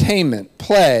 entertainment,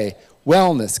 play,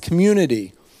 wellness,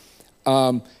 community.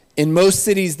 In most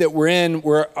cities that we're in,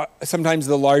 we're sometimes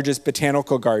the largest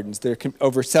botanical gardens. There are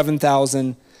over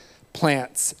 7,000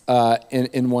 plants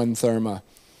in one Therma.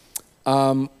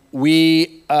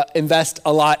 We invest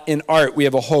a lot in art. We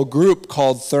have a whole group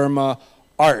called Therma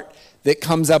Art that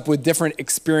comes up with different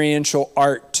experiential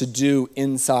art to do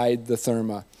inside the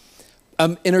Therma.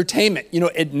 Entertainment,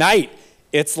 at night,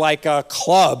 it's like a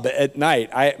club at night.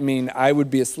 I mean, I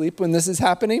would be asleep when this is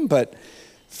happening, but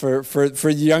for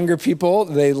younger people,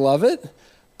 they love it.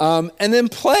 And then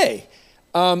play.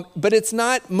 But it's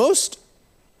not,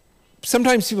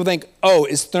 sometimes people think, oh,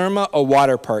 is Therma a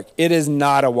water park? It is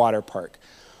not a water park.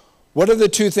 What are the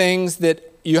two things that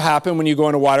happen when you go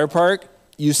in a water park?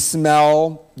 You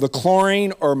smell the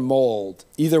chlorine or mold,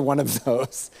 either one of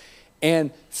those. And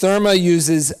Therma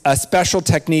uses a special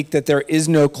technique that there is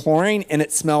no chlorine and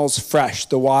it smells fresh.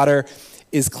 The water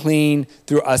is clean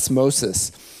through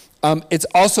osmosis. It's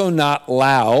also not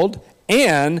loud,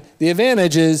 and the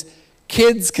advantage is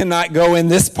kids cannot go in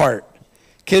this part.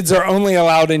 Kids are only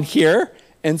allowed in here,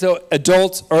 and so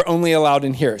adults are only allowed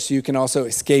in here. So you can also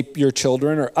escape your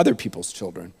children or other people's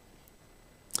children.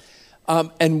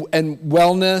 And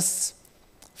wellness,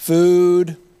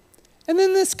 food, and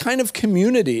then this kind of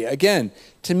community. Again,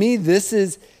 to me, this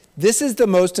is the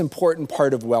most important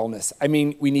part of wellness. I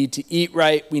mean, we need to eat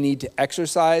right, we need to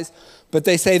exercise, but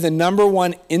they say the number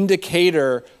one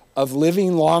indicator of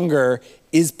living longer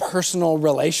is personal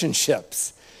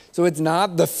relationships. So it's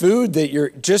not the food that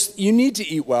you need to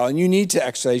eat well and you need to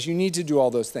exercise, you need to do all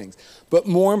those things. But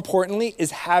more importantly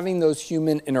is having those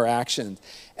human interactions.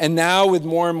 And now with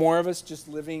more and more of us just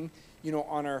living,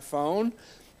 on our phone,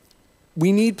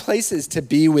 we need places to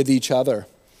be with each other.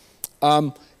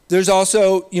 There's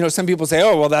also, some people say,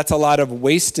 oh, well, that's a lot of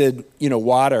wasted,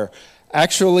 water.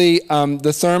 Actually,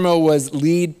 the Therma was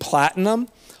LEED Platinum.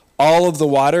 All of the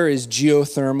water is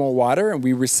geothermal water, and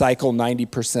we recycle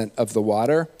 90% of the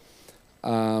water.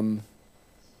 And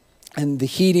the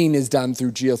heating is done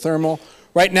through geothermal.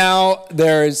 Right now,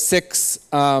 there's 6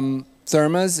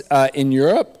 Thermas in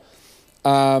Europe.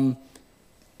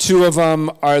 2 of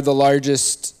them are the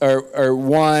largest, or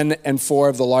 1 and 4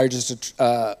 of the largest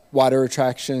water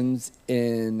attractions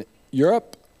in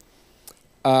Europe.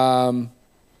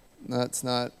 That's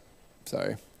not,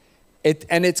 sorry.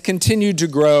 And it's continued to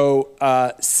grow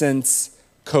since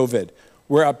COVID.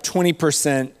 We're up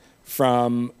 20%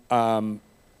 from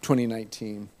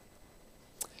 2019.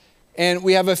 And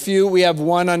we have a few. We have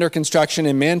 1 under construction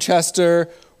in Manchester.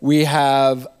 We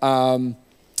have 4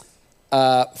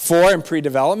 in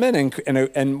pre-development,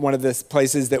 and one of the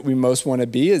places that we most want to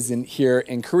be is here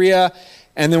in Korea.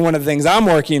 And then one of the things I'm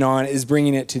working on is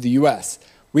bringing it to the US.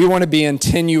 We want to be in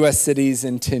 10 US cities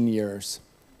in 10 years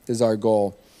is our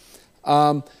goal.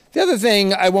 The other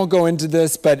thing, I won't go into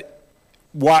this, but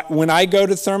when I go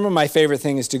to Therma, my favorite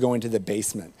thing is to go into the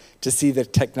basement to see the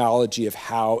technology of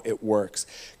how it works,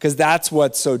 because that's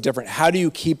what's so different. How do you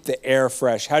keep the air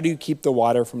fresh? How do you keep the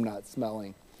water from not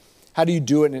smelling? How do you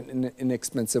do it in an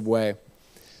inexpensive way?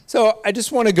 So I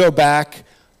just want to go back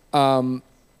to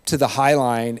the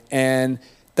Highline, and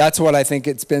that's what I think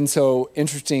it's been so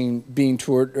interesting being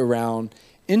toured around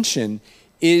Incheon,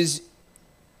 is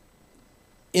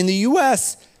in the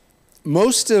US,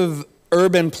 most of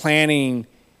urban planning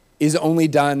is only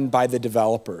done by the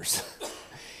developers.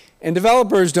 And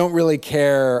developers don't really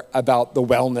care about the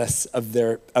wellness of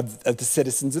the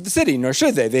citizens of the city, nor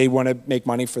should they. They want to make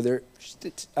money for their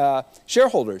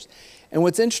shareholders. And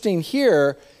what's interesting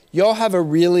here, y'all have a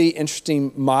really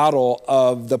interesting model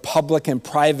of the public and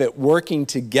private working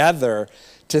together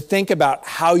to think about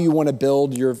how you want to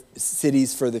build your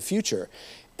cities for the future.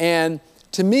 And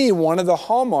to me, one of the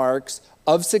hallmarks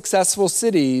of successful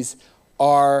cities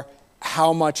are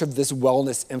how much of this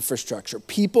wellness infrastructure.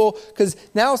 People, because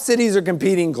now cities are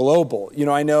competing global. You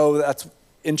know, I know that's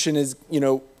Incheon is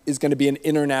going to be an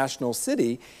international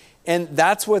city, and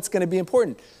that's what's going to be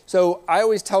important. So I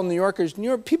always tell New Yorkers,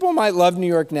 people might love New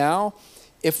York now.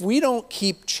 If we don't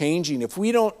keep changing, if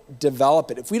we don't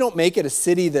develop it, if we don't make it a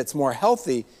city that's more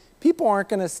healthy, people aren't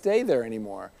going to stay there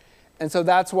anymore. And so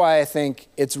that's why I think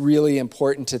it's really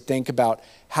important to think about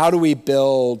how do we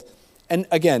build, and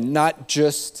again, not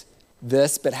just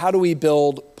this, but how do we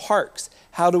build parks?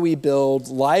 How do we build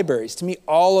libraries? To me,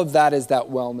 all of that is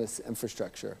that wellness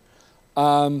infrastructure.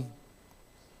 And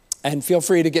feel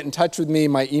free to get in touch with me.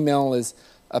 My email is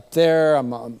up there.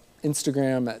 I'm on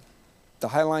Instagram at the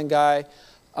Highline Guy.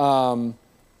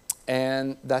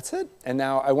 And that's it. And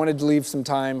now I wanted to leave some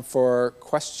time for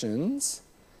questions.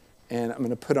 And I'm going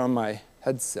to put on my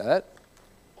headset.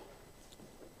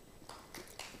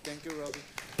 Thank you, Robbie.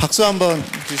 박수 한번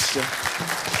주시죠.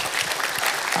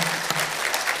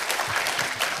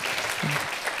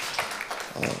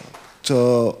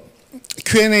 저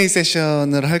Q&A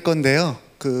세션을 할 건데요.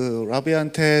 그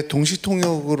라비한테 동시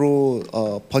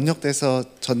통역으로 번역돼서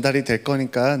전달이 될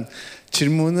거니까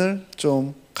질문을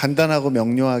좀 간단하고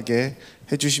명료하게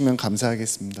해주시면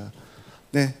감사하겠습니다.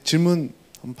 네, 질문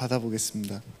한번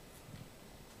받아보겠습니다.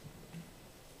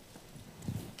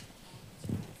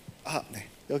 네,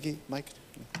 여기 마이크.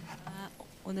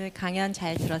 오늘 강연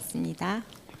잘 들었습니다.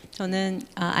 저는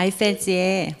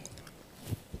IFEZ의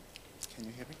Can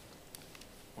you hear me?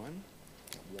 One.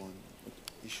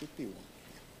 It should be one.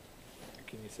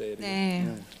 Can you say it 네,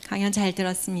 강연 잘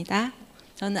들었습니다.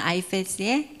 저는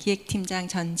IFEZ의 기획팀장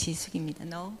전지숙입니다.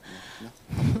 No.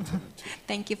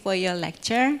 Thank you for your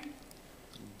lecture.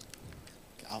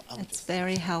 It's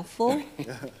very helpful.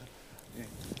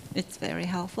 It's very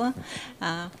helpful.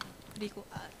 그리고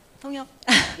통역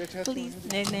please.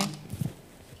 네네.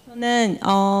 저는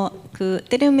그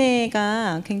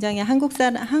떼르메가 굉장히 한국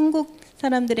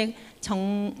사람들의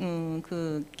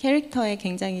그 캐릭터에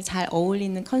굉장히 잘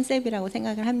어울리는 컨셉이라고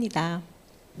생각을 합니다.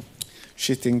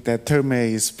 She thinks that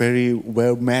Terme is very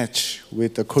well matched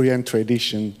with the Korean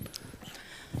tradition.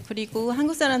 그리고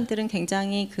한국 사람들은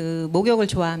굉장히 그 목욕을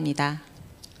좋아합니다.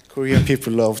 Korean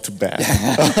people love to bath.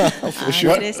 For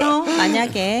sure. 그래서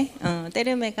만약에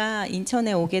떼르메가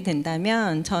인천에 오게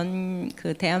된다면 전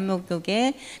그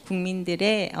대한민국의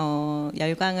국민들의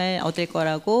열광을 얻을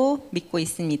거라고 믿고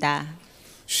있습니다.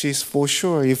 She's for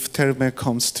sure if Terme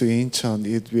comes to Incheon,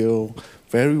 it will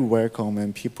very welcome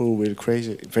and people will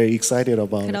very excited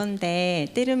about it. 그런데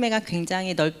떼르메가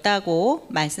굉장히 넓다고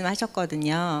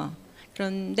말씀하셨거든요.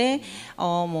 그런데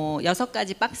뭐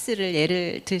 6가지 박스를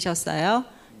예를 드셨어요.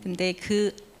 근데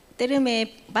그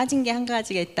떼르메에 빠진 게 한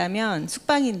가지가 있다면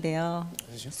숙박인데요.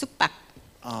 숙박.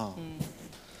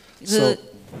 그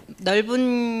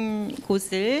넓은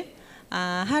곳을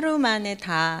하루 만에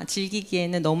다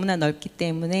즐기기에는 너무나 넓기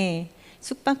때문에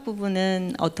숙박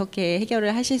부분은 어떻게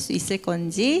해결을 하실 수 있을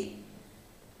건지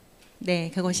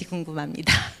네, 그것이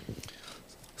궁금합니다.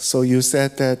 So you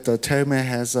said that the Terme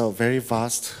has a very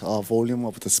vast volume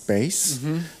of the space,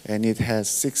 and it has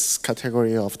 6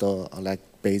 categories of the like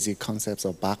basic concepts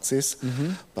of boxes.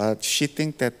 But she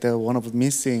thinks that one of the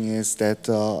missing is that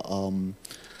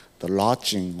the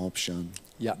lodging option.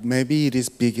 Yeah. Maybe it is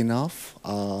big enough,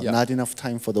 Yeah. not enough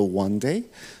time for the one day.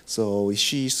 So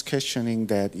she's questioning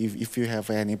that if you have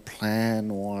any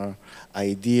plan or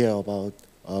idea about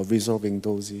resolving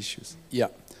those issues. Yeah.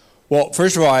 Well,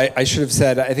 first of all, I should have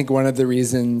said, I think one of the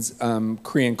reasons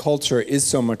Korean culture is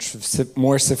so much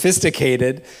more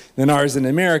sophisticated than ours in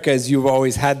America is you've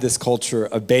always had this culture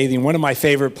of bathing. One of my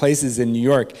favorite places in New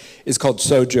York is called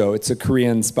Sojo. It's a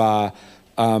Korean spa.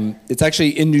 It's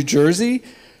actually in New Jersey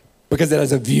because it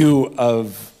has a view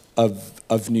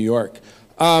of New York.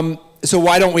 So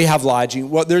why don't we have lodging?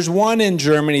 Well, there's one in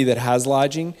Germany that has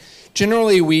lodging.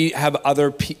 Generally, we have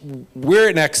other people. We're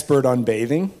an expert on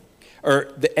bathing.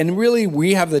 And really,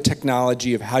 we have the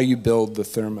technology of how you build the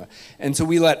therma. And so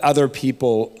we let other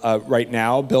people right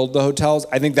now build the hotels.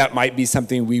 I think that might be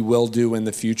something we will do in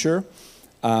the future.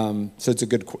 So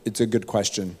it's a good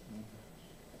question.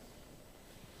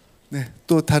 네,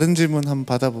 또 다른 질문 한번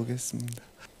받아보겠습니다.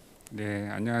 네,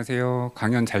 안녕하세요.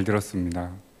 강연 잘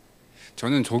들었습니다.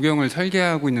 저는 조경을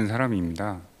설계하고 있는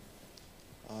사람입니다.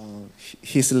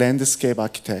 His landscape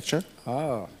architecture.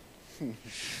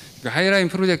 그 하이라인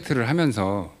프로젝트를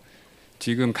하면서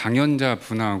지금 강연자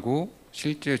분하고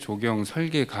실제 조경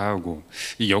설계가하고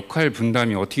이 역할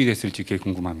분담이 어떻게 됐을지 그게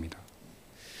궁금합니다.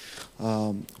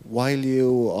 while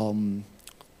you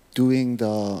doing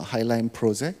the Highline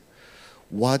project,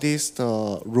 what is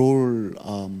the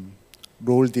role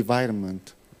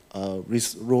dividement,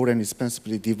 role and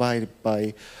responsibility divided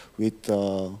by with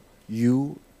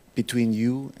you between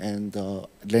you and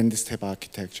landscape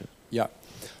architecture? Yeah.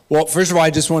 Well, first of all, I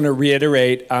just want to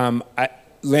reiterate,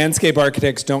 landscape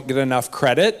architects don't get enough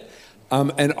credit.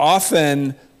 And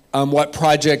often what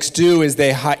projects do is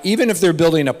even if they're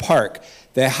building a park,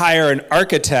 they hire an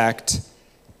architect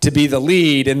to be the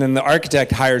lead, and then the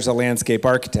architect hires a landscape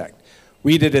architect.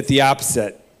 We did it the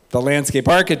opposite. The landscape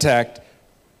architect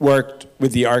worked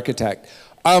with the architect.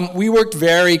 We worked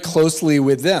very closely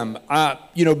with them.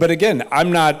 But again,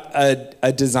 I'm not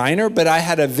a designer, but I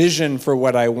had a vision for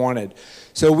what I wanted.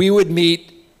 So we would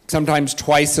meet sometimes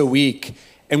twice a week,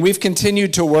 and we've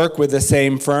continued to work with the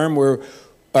same firm.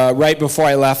 Right before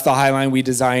I left the Highline, we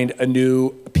designed a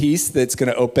new piece that's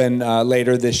going to open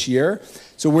later this year.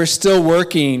 So we're still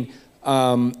working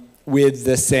with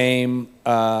the same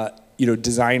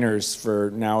designers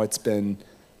for now. It's been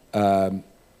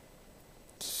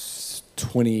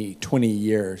 20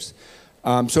 years.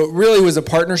 So it really was a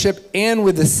partnership, and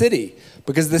with the city,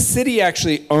 because the city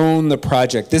actually owned the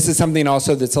project. This is something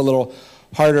also that's a little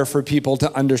harder for people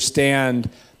to understand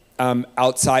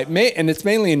outside, and it's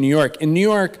mainly in New York. In New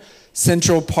York,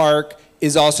 Central Park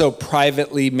is also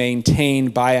privately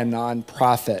maintained by a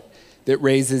nonprofit that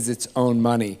raises its own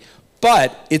money,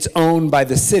 but it's owned by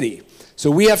the city. So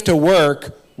we have to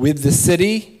work with the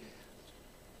city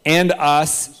and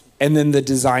us, and then the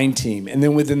design team. And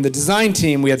then within the design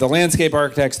team, we have the landscape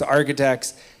architects, the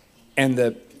architects, and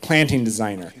the planting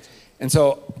designer. And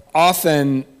so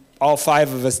often, all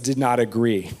five of us did not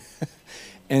agree.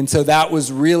 And so that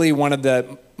was really one of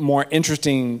the more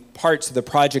interesting parts of the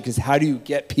project, is how do you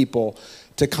get people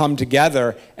to come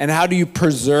together, and how do you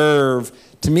preserve,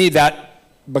 to me, that,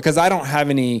 because I don't have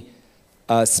any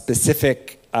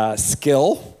specific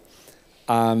skill,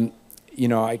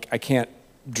 I can't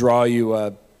draw you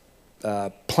a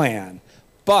plan.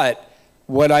 But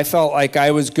what I felt like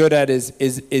I was good at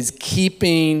is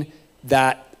keeping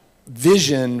that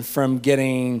vision from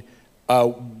getting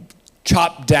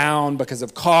chopped down because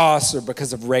of costs or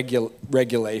because of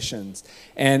regulations.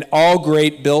 And all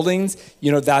great buildings,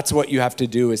 that's what you have to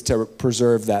do, is to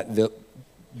preserve that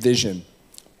vision.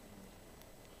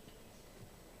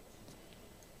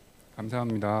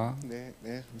 감사합니다.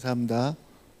 네, 감사합니다.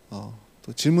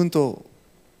 또 질문 또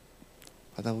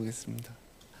받아보겠습니다.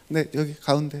 네, 여기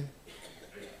가운데.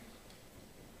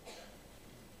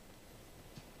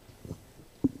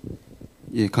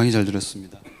 예, 강의 잘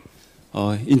들었습니다.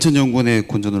 인천연구원의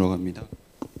권전우라고 합니다.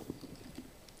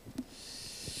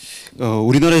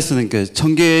 우리나라에서는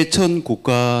청계천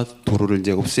고가 도로를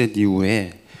이제 없앤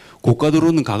이후에 고가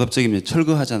도로는 가급적이면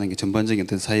철거하자는 게 전반적인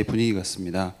어떤 사회 분위기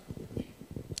같습니다.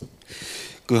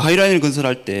 그 하이라인을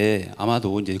건설할 때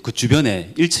아마도 이제 그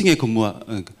주변에 1층에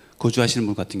거주하시는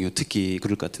분 같은 경우 특히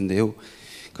그럴 것 같은데요.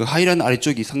 그 하이라인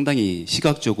아래쪽이 상당히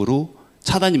시각적으로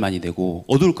차단이 많이 되고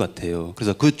어두울 것 같아요.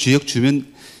 그래서 그 지역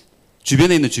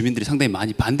주변에 있는 주민들이 상당히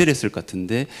많이 반대를 했을 것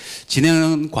같은데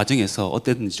진행 과정에서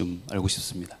어땠는지 좀 알고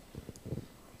싶습니다.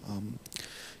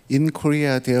 In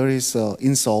Korea,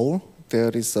 in Seoul,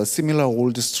 there is a similar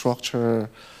old structure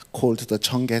called the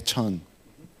Cheonggyecheon.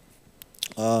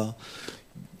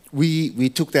 We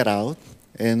took that out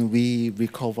and we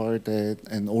recovered that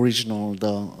and original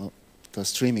the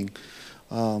streaming.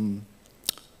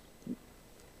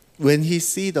 When he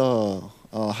see the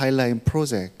Highline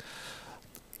project,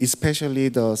 especially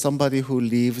somebody who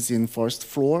lives in first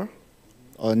floor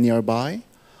nearby,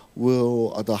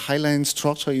 the Highline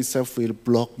structure itself will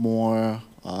block more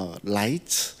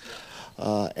lights,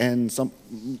 and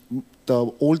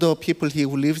the older people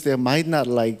who lives there might not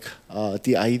like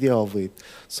the idea of it.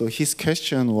 So his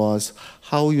question was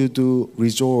how you do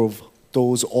resolve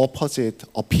those opposite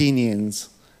opinions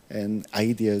and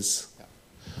ideas.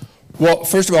 Well,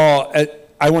 first of all,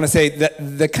 I want to say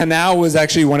that the canal was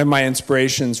actually one of my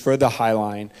inspirations for the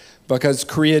Highline, because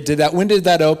Korea did that. When did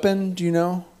that open? Do you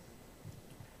know?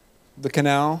 The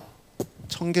canal?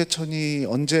 청계천이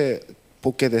언제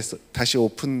다시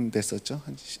오픈됐었죠?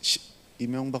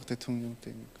 이명박 대통령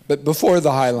때니까. But before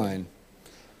the Highline.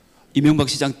 이명박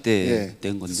시장 때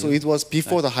된 건데. So it was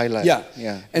before the Highline.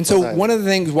 Yeah. And so one of the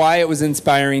things why it was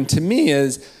inspiring to me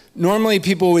is normally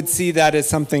people would see that as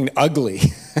something ugly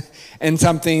and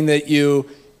something that you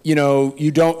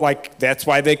don't like. That's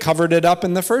why they covered it up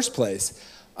in the first place.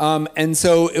 And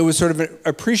so it was sort of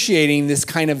appreciating this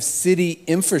kind of city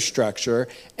infrastructure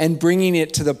and bringing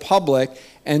it to the public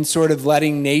and sort of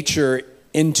letting nature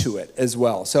into it as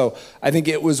well. So I think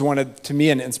it was to me,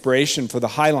 an inspiration for the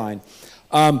High Line.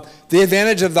 The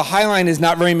advantage of the High Line is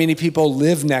not very many people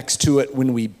live next to it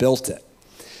when we built it.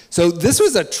 So this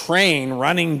was a train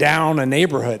running down a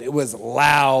neighborhood. It was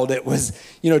loud. It was,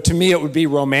 to me it would be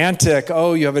romantic.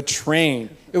 Oh, you have a train.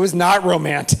 It was not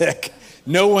romantic.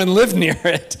 No one lived near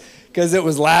it because it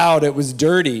was loud, it was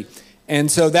dirty.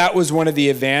 And so that was one of the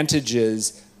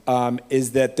advantages,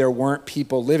 is that there weren't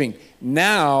people living.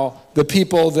 Now, the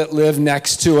people that live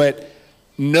next to it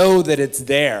know that it's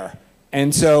there.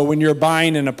 And so when you're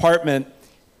buying an apartment,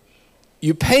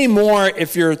 you pay more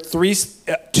if you're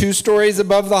 2 stories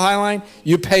above the High Line.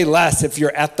 You pay less if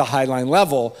you're at the High Line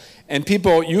level. And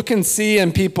people, you can see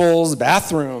in people's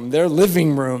bathroom, their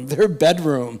living room, their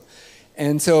bedroom.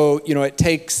 And so, it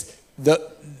takes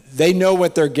they know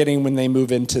what they're getting when they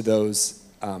move into those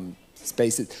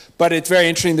spaces. But it's very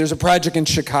interesting. There's a project in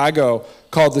Chicago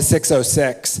called the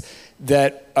 606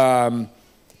 that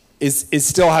is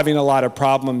still having a lot of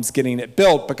problems getting it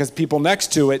built because people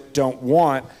next to it don't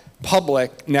want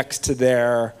public next to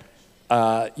their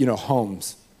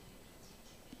homes.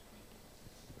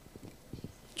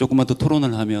 조금만 더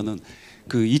토론을 하면은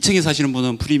그 2층에 사시는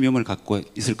분은 프리미엄을 갖고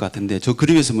있을 것 같은데 저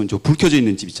그림에서 보면 불 켜져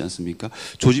있는 집 있지 않습니까?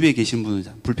 저 집에 계신 분은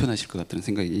불편하실 것 같다는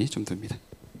생각이 좀 듭니다.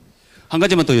 한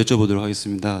가지만 더 여쭤보도록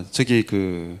하겠습니다. 저기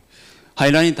그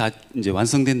하이라인 다 이제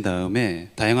완성된 다음에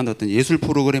다양한 어떤 예술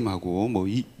프로그램하고 뭐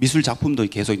미술 작품도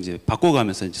계속 이제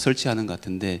바꿔가면서 이제 설치하는 것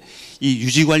같은데 이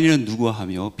유지 관리는 누가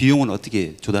하며 비용은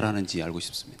어떻게 조달하는지 알고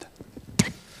싶습니다.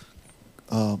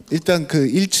 일단 그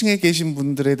 1층에 계신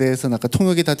분들에 대해서는 아까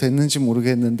통역이 다 됐는지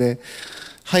모르겠는데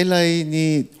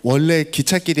하이라인이 원래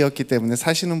기찻길이었기 때문에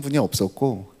사시는 분이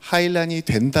없었고 하이라인이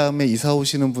된 다음에 이사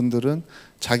오시는 분들은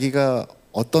자기가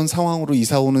어떤 상황으로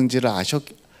이사 오는지를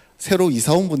새로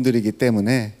이사 온 분들이기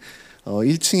때문에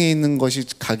 1층에 있는 것이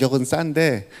가격은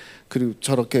싼데 그리고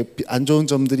저렇게 안 좋은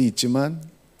점들이 있지만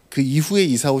그 이후에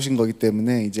이사 오신 거기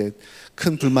때문에 이제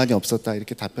큰 불만이 없었다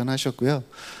이렇게 답변하셨고요.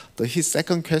 His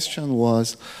second question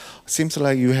was, seems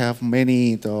like you have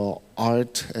many the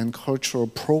art and cultural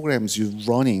programs you're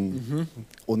running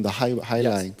on the High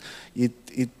Line.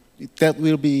 That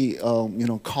will be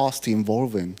cost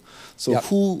involving. So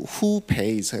who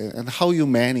pays and how you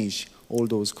manage all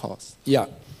those costs? Yeah,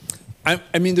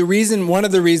 I mean one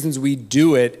of the reasons we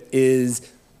do it is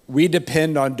we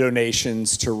depend on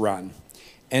donations to run,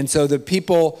 and so the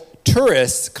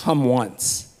tourists come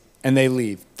once. And they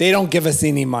leave. They don't give us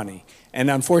any money. And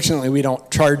unfortunately, we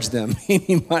don't charge them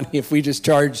any money. If we just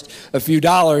charged a few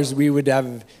dollars, we would have,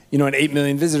 an 8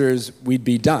 million visitors, we'd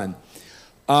be done.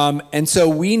 And so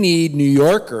we need New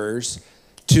Yorkers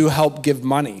to help give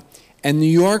money. And New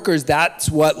Yorkers, that's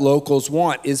what locals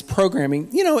want, is programming.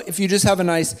 If you just have a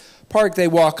nice park, they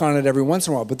walk on it every once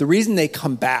in a while. But the reason they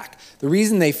come back, the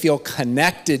reason they feel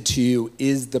connected to you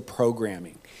is the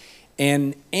programming.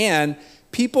 And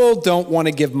people don't want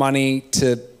to give money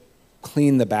to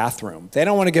clean the bathroom. They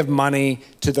don't want to give money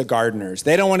to the gardeners.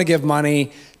 They don't want to give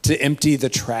money to empty the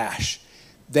trash.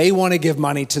 They want to give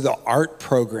money to the art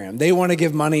program. They want to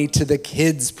give money to the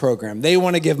kids program. They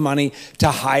want to give money to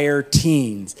hire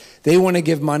teens. They want to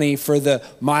give money for the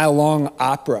mile-long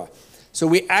opera. So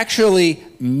we actually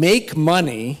make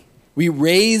money. We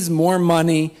raise more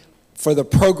money for the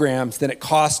programs than it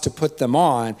costs to put them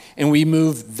on, and we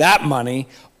move that money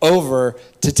over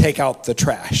to take out the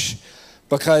trash.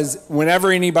 Because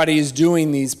whenever anybody is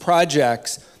doing these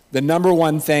projects, the number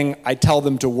one thing I tell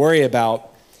them to worry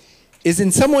about is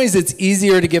in some ways it's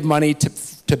easier to give money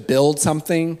to build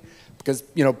something because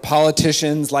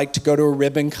politicians like to go to a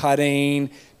ribbon cutting,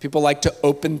 people like to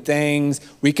open things,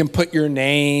 we can put your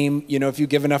name, if you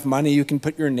give enough money you can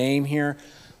put your name here.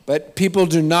 But people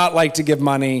do not like to give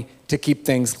money to keep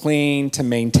things clean, to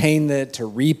maintain it, to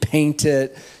repaint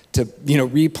it, to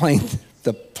replant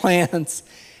the plants.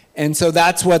 And so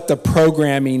that's what the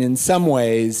programming in some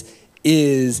ways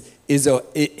is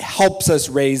it helps us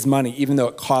raise money even though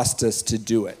it costs us to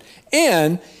do it.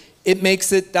 And it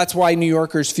makes it, that's why New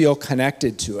Yorkers feel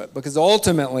connected to it, because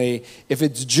ultimately if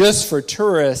it's just for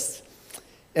tourists,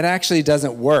 it actually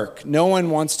doesn't work. No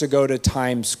one wants to go to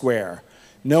Times Square.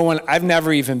 I've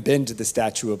never even been to the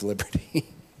Statue of Liberty.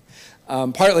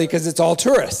 Partly because it's all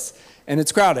tourists. And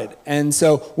it's crowded. And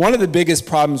so one of the biggest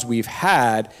problems we've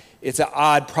had, it's an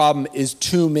odd problem, is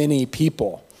too many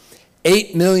people.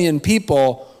 8 million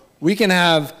people, we can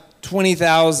have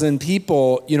 20,000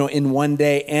 people, in one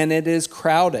day, and it is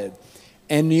crowded.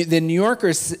 And the New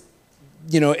Yorkers,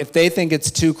 if they think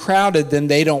it's too crowded, then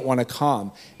they don't want to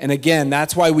come. And again,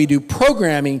 that's why we do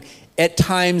programming at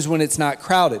times when it's not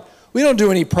crowded. We don't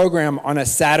do any program on a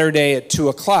Saturday at 2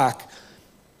 o'clock.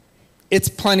 it's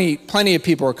plenty of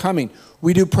people are coming.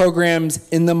 We do programs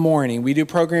in the morning. We do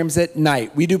programs at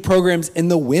night. We do programs in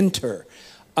the winter,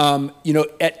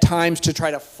 at times to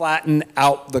try to flatten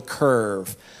out the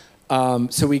curve.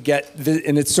 So we get,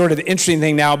 and it's sort of the interesting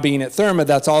thing now being at Therma,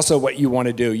 that's also what you want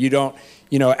to do. You don't,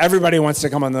 everybody wants to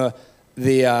come on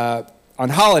on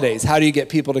holidays. How do you get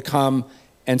people to come?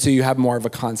 And so you have more of a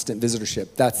constant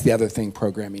visitorship. That's the other thing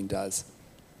programming does.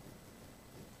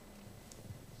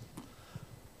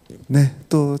 네,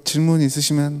 또 질문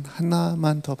있으시면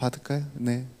하나만 더 받을까요?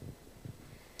 네,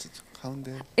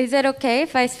 가운데. Is it okay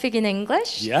if I speak in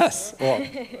English? Yes. Well,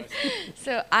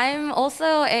 So I'm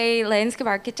also a landscape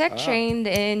architect trained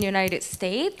in United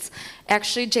States.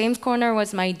 Actually, James Corner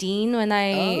was my dean when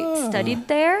I studied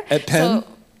there. At Penn? So,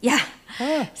 yeah.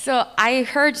 So I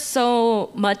heard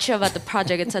so much about the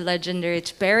project. It's a legendary,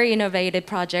 it's very innovative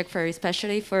project for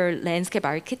especially for landscape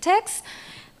architects.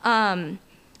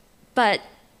 But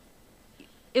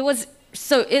it was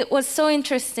so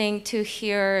interesting to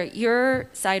hear your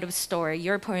side of the story,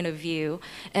 your point of view.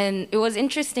 And it was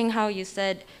interesting how you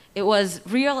said it was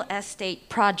real estate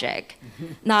project,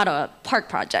 not a park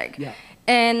project. Yeah.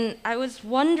 And I was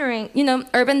wondering,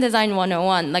 Urban Design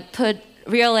 101, like put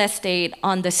real estate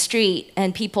on the street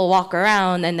and people walk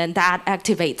around and then that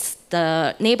activates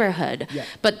the neighborhood. Yeah.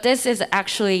 But this is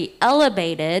actually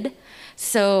elevated,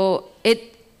 so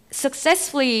it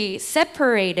successfully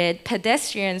separated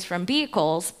pedestrians from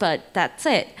vehicles, but that's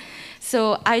it.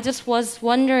 So I just was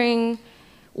wondering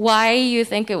why you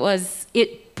think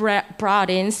it brought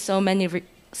in so many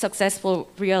successful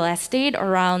real estate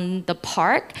around the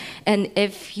park, and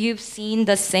if you've seen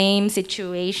the same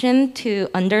situation to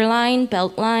Underline,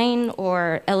 Beltline,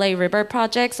 or LA River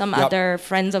Project, some other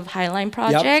Friends of Highline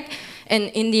project, and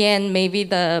in the end, maybe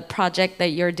the project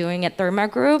that you're doing at Therma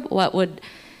Group, what would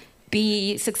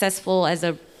be successful as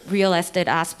a real estate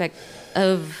aspect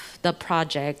of the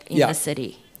project in the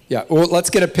city? Yeah, well, let's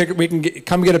get a picture. We can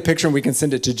come get a picture and we can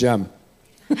send it to Jem.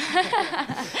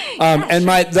 And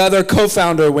the other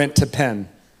co-founder went to Penn.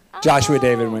 Joshua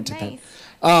David went to Penn.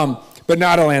 But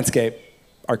not a landscape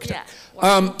architect.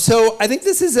 Yeah. So I think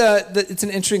this is it's an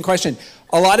interesting question.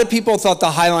 A lot of people thought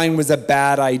the High Line was a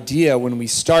bad idea when we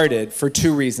started for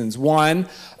two reasons. One,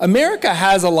 America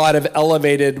has a lot of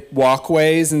elevated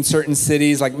walkways in certain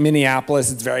cities, like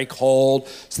Minneapolis, it's very cold.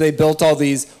 So they built all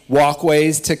these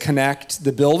walkways to connect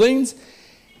the buildings.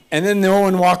 And then no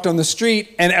one walked on the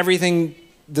street and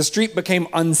the street became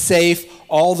unsafe.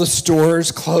 All the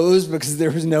stores closed because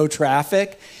there was no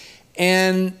traffic.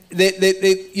 And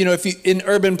if you, in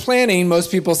urban planning,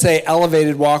 most people say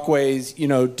elevated walkways,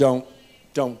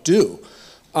 don't do.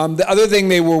 The other thing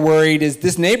they were worried is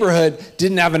this neighborhood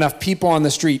didn't have enough people on the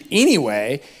street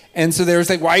anyway, and so they were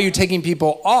like, why are you taking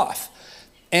people off?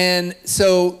 And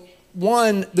so,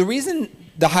 the reason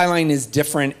the High Line is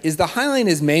different is the High Line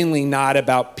is mainly not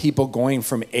about people going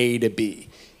from A to B.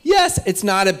 Yes, it's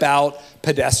not about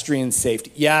pedestrian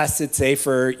safety. Yes, it's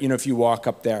safer, if you walk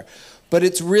up there. But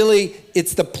it's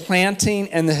the planting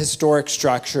and the historic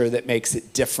structure that makes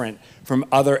it different from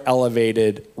other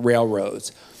elevated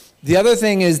railroads. The other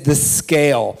thing is the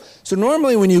scale. So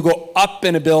normally when you go up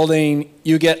in a building,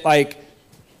 you get like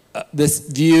this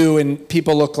view and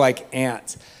people look like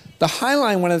ants. The High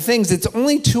Line, one of the things, it's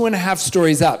only 2.5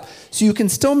 stories up. So you can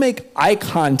still make eye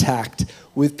contact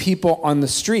with people on the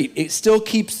street. It still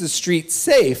keeps the street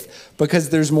safe because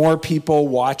there's more people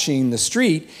watching the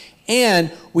street.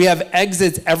 And we have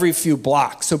exits every few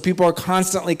blocks. So people are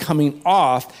constantly coming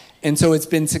off. And so it's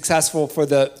been successful for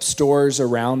the stores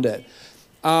around it.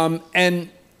 I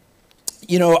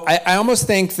almost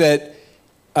think that,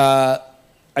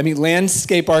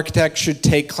 landscape architects should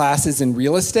take classes in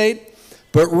real estate,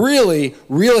 but really,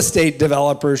 real estate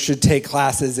developers should take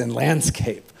classes in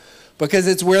landscape because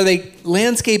it's where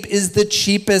landscape is the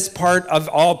cheapest part of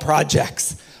all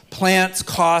projects. Plants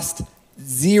cost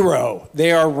zero.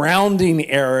 They are rounding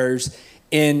errors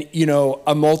in,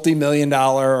 a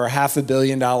multi-million-dollar or $500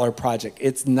 million project.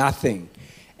 It's nothing.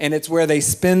 And it's where they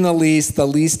spend the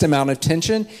least amount of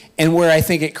tension, and where I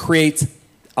think it creates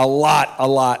a lot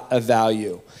of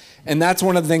value. And that's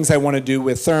one of the things I want to do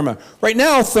with Therma. Right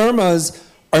now, Thermas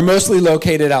are mostly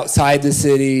located outside the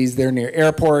cities. They're near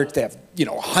airports. They have,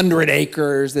 100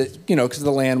 acres that, because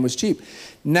the land was cheap.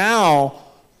 Now,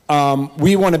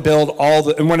 we want to build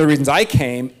and one of the reasons I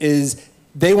came is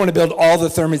they want to build all the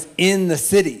Thermas in the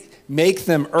city, make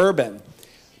them urban.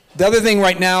 The other thing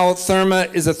right now,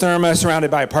 Therma is a Therma surrounded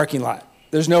by a parking lot.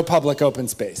 There's no public open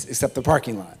space except the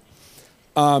parking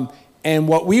lot. And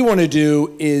what we want to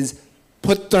do is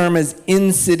put Thermas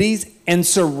in cities and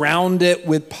surround it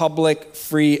with public,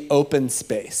 free, open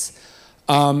space.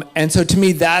 And so to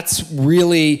me, that's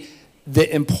really the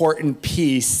important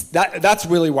piece. That's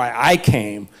really why I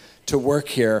came to work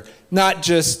here. Not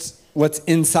just what's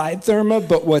inside Therma,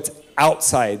 but what's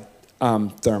outside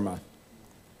Therma.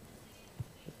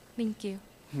 Thank you.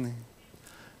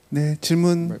 네,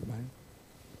 질문.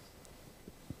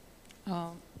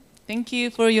 Thank you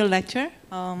for your lecture.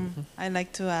 I'd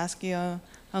like to ask you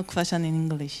a question in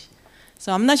English.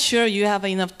 So I'm not sure you have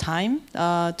enough time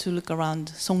to look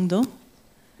around Songdo.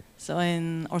 So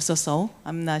and also Seoul.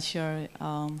 I'm not sure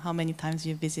how many times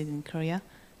you visit in Korea.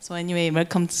 So anyway,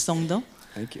 welcome to Songdo.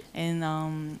 Thank you.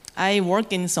 And I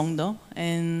work in Songdo,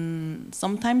 and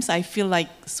sometimes I feel like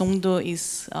Songdo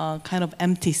is kind of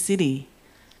empty city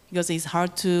because it's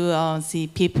hard to see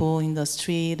people in the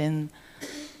street, and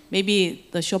maybe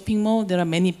the shopping mall there are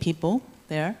many people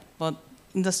there, but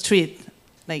in the street,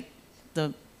 like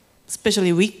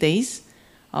especially weekdays,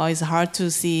 it's hard to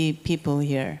see people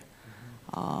here.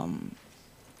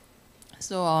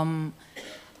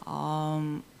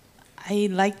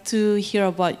 I'd like to hear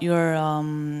about your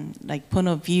point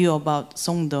of view about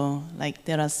Songdo. Like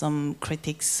there are some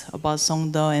critics about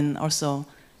Songdo and also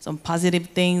some positive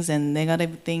things and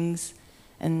negative things.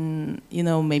 And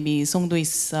maybe Songdo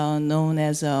is known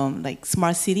as like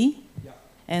smart city,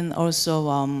 and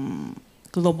also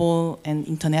global and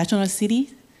international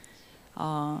city.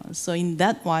 So in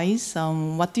that wise,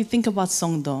 what do you think about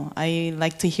Songdo? I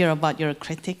like to hear about your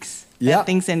critics, bad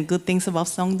things and good things about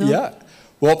Songdo. Yeah.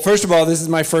 Well, first of all, this is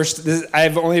my first.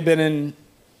 I've only been in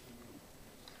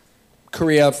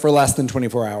Korea for less than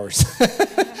 24 hours,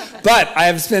 but I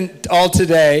have spent all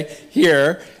today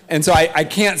here, and so I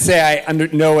can't say I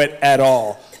know it at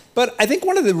all. But I think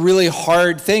one of the really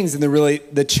hard things and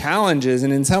the challenges,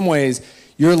 and in some ways,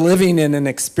 you're living in an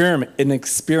experiment,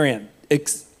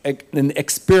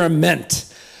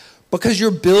 because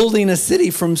you're building a city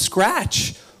from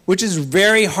scratch, which is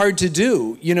very hard to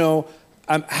do.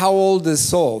 How old is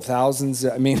Seoul? Thousands,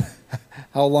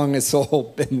 how long has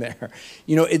Seoul been there?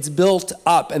 It's built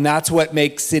up, and that's what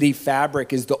makes city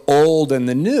fabric, is the old and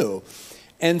the new.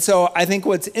 And so I think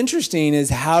what's interesting is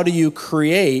how do you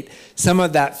create some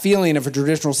of that feeling of a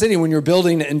traditional city when you're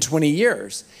building it in 20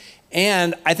 years?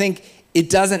 And I think it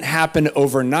doesn't happen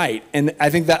overnight. And I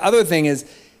think the other thing is,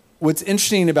 what's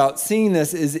interesting about seeing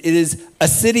this is it is a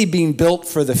city being built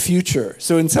for the future.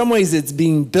 So in some ways it's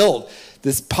being built.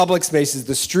 This public spaces,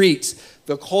 the streets,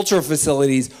 the cultural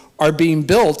facilities are being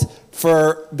built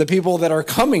for the people that are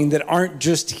coming that aren't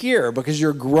just here, because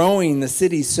you're growing the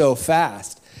city so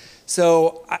fast.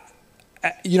 So,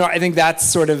 I think that's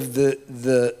sort of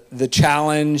the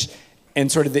challenge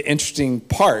and sort of the interesting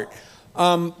part.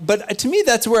 But to me,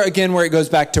 that's where it goes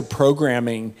back to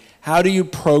programming. How do you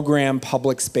program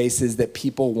public spaces that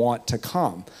people want to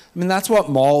come? That's what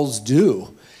malls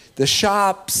do. The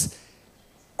shops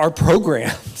are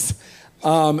programs.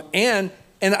 And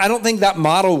I don't think that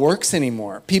model works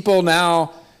anymore. People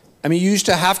now, I used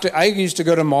to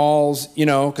go to malls,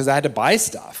 because I had to buy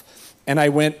stuff. And I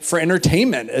went for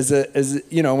entertainment as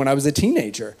when I was a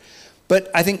teenager.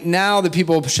 But I think now that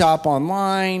people shop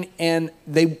online, and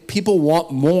people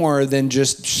want more than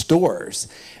just stores.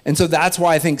 And so that's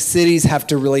why I think cities have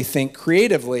to really think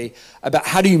creatively about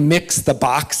how do you mix the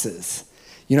boxes?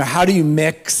 How do you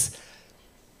mix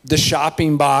the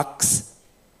shopping box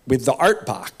with the art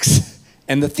box,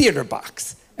 and the theater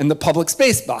box, and the public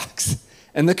space box,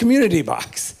 and the community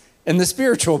box, and the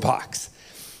spiritual box.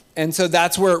 And so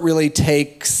that's where it really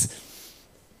takes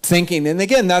thinking. And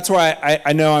again, that's why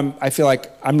I feel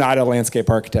like I'm not a landscape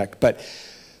architect, but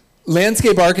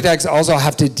landscape architects also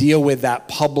have to deal with that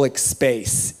public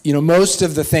space. Most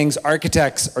of the things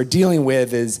architects are dealing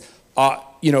with is,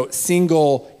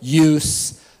 single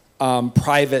use,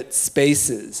 private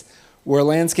spaces, where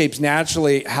landscapes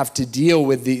naturally have to deal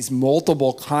with these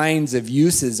multiple kinds of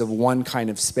uses of one kind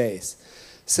of space.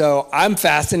 So I'm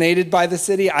fascinated by the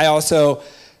city.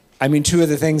 Two of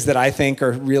the things that I think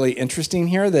are really interesting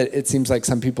here that it seems like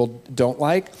some people don't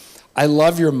like, I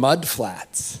love your mud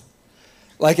flats.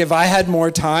 Like if I had more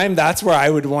time, that's where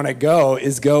I would want to go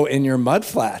in your mud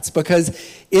flats, because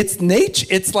it's nature.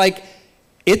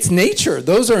 It's nature.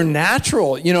 Those are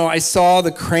natural. I saw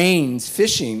the cranes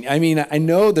fishing. I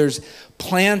know there's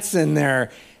plants in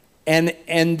there. And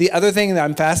the other thing that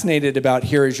I'm fascinated about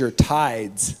here is your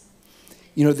tides.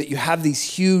 That you have these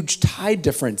huge tide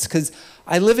difference. Because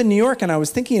I live in New York, and I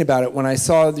was thinking about it when I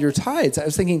saw your tides. I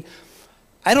was thinking,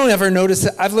 I don't ever notice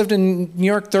it. I've lived in New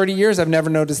York 30 years. I've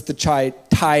never noticed the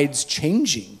tides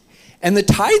changing. And the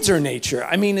tides are nature.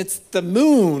 It's the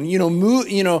moon. We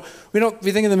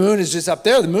think of the moon as just up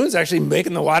there. The moon's actually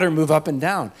making the water move up and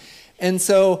down. And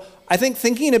so I think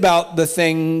thinking about the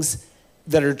things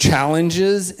that are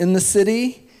challenges in the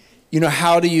city,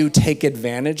 how do you take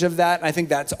advantage of that? I think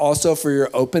that's also for your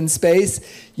open space.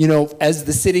 As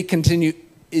the city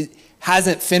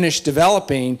hasn't finished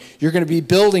developing, you're going to be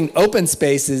building open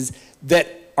spaces that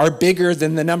are bigger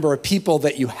than the number of people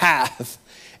that you have.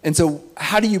 And so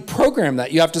how do you program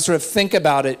that? You have to sort of think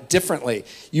about it differently.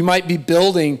 You might be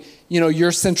building,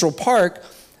 your Central Park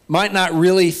might not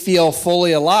really feel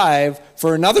fully alive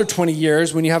for another 20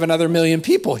 years when you have another 1 million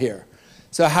people here.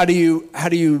 So how do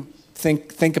you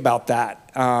think about that?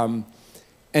 And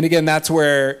again, that's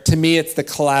where, to me, it's the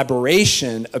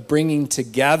collaboration of bringing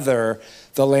together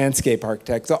the landscape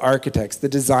architects, the architects, the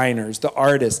designers, the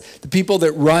artists, the people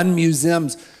that run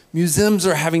museums. Museums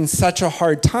are having such a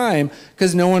hard time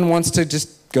because no one wants to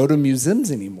just go to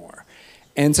museums anymore.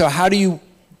 And so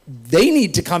they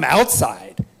need to come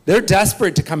outside. They're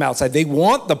desperate to come outside. They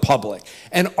want the public.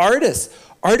 And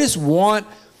artists want,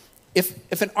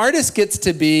 if an artist gets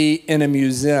to be in a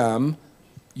museum,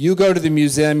 you go to the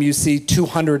museum, you see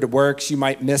 200 works, you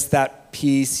might miss that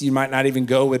piece, you might not even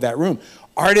go with that room.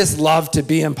 Artists love to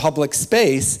be in public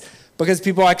space because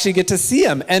people actually get to see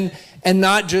them. And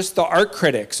not just the art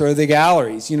critics or the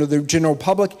galleries, the general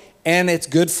public, and it's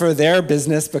good for their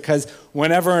business because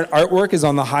whenever an artwork is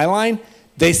on the High Line,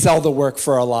 they sell the work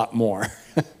for a lot more.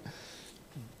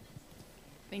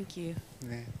 Thank you.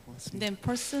 Then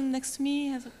person next to me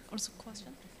has also a question.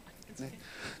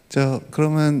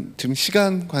 그러면 지금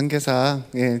시간 관계상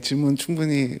질문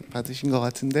충분히 받으신 것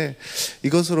같은데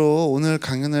이것으로 오늘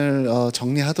강연을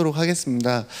정리하도록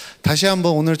하겠습니다. 다시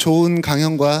한번 오늘 좋은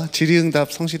강연과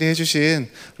질의응답 성실히 해주신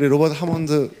우리 로버트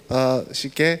하몬드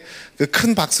씨께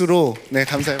큰 박수로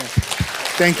감사합니다.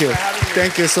 Thank you.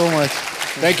 Thank you so much.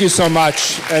 Thank you so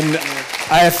much. And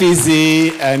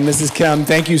IFEZ and Mrs. Kim,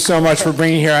 thank you so much for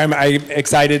bringing here. I'm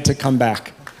excited to come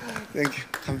back. Thank you.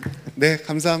 네,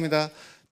 감사합니다.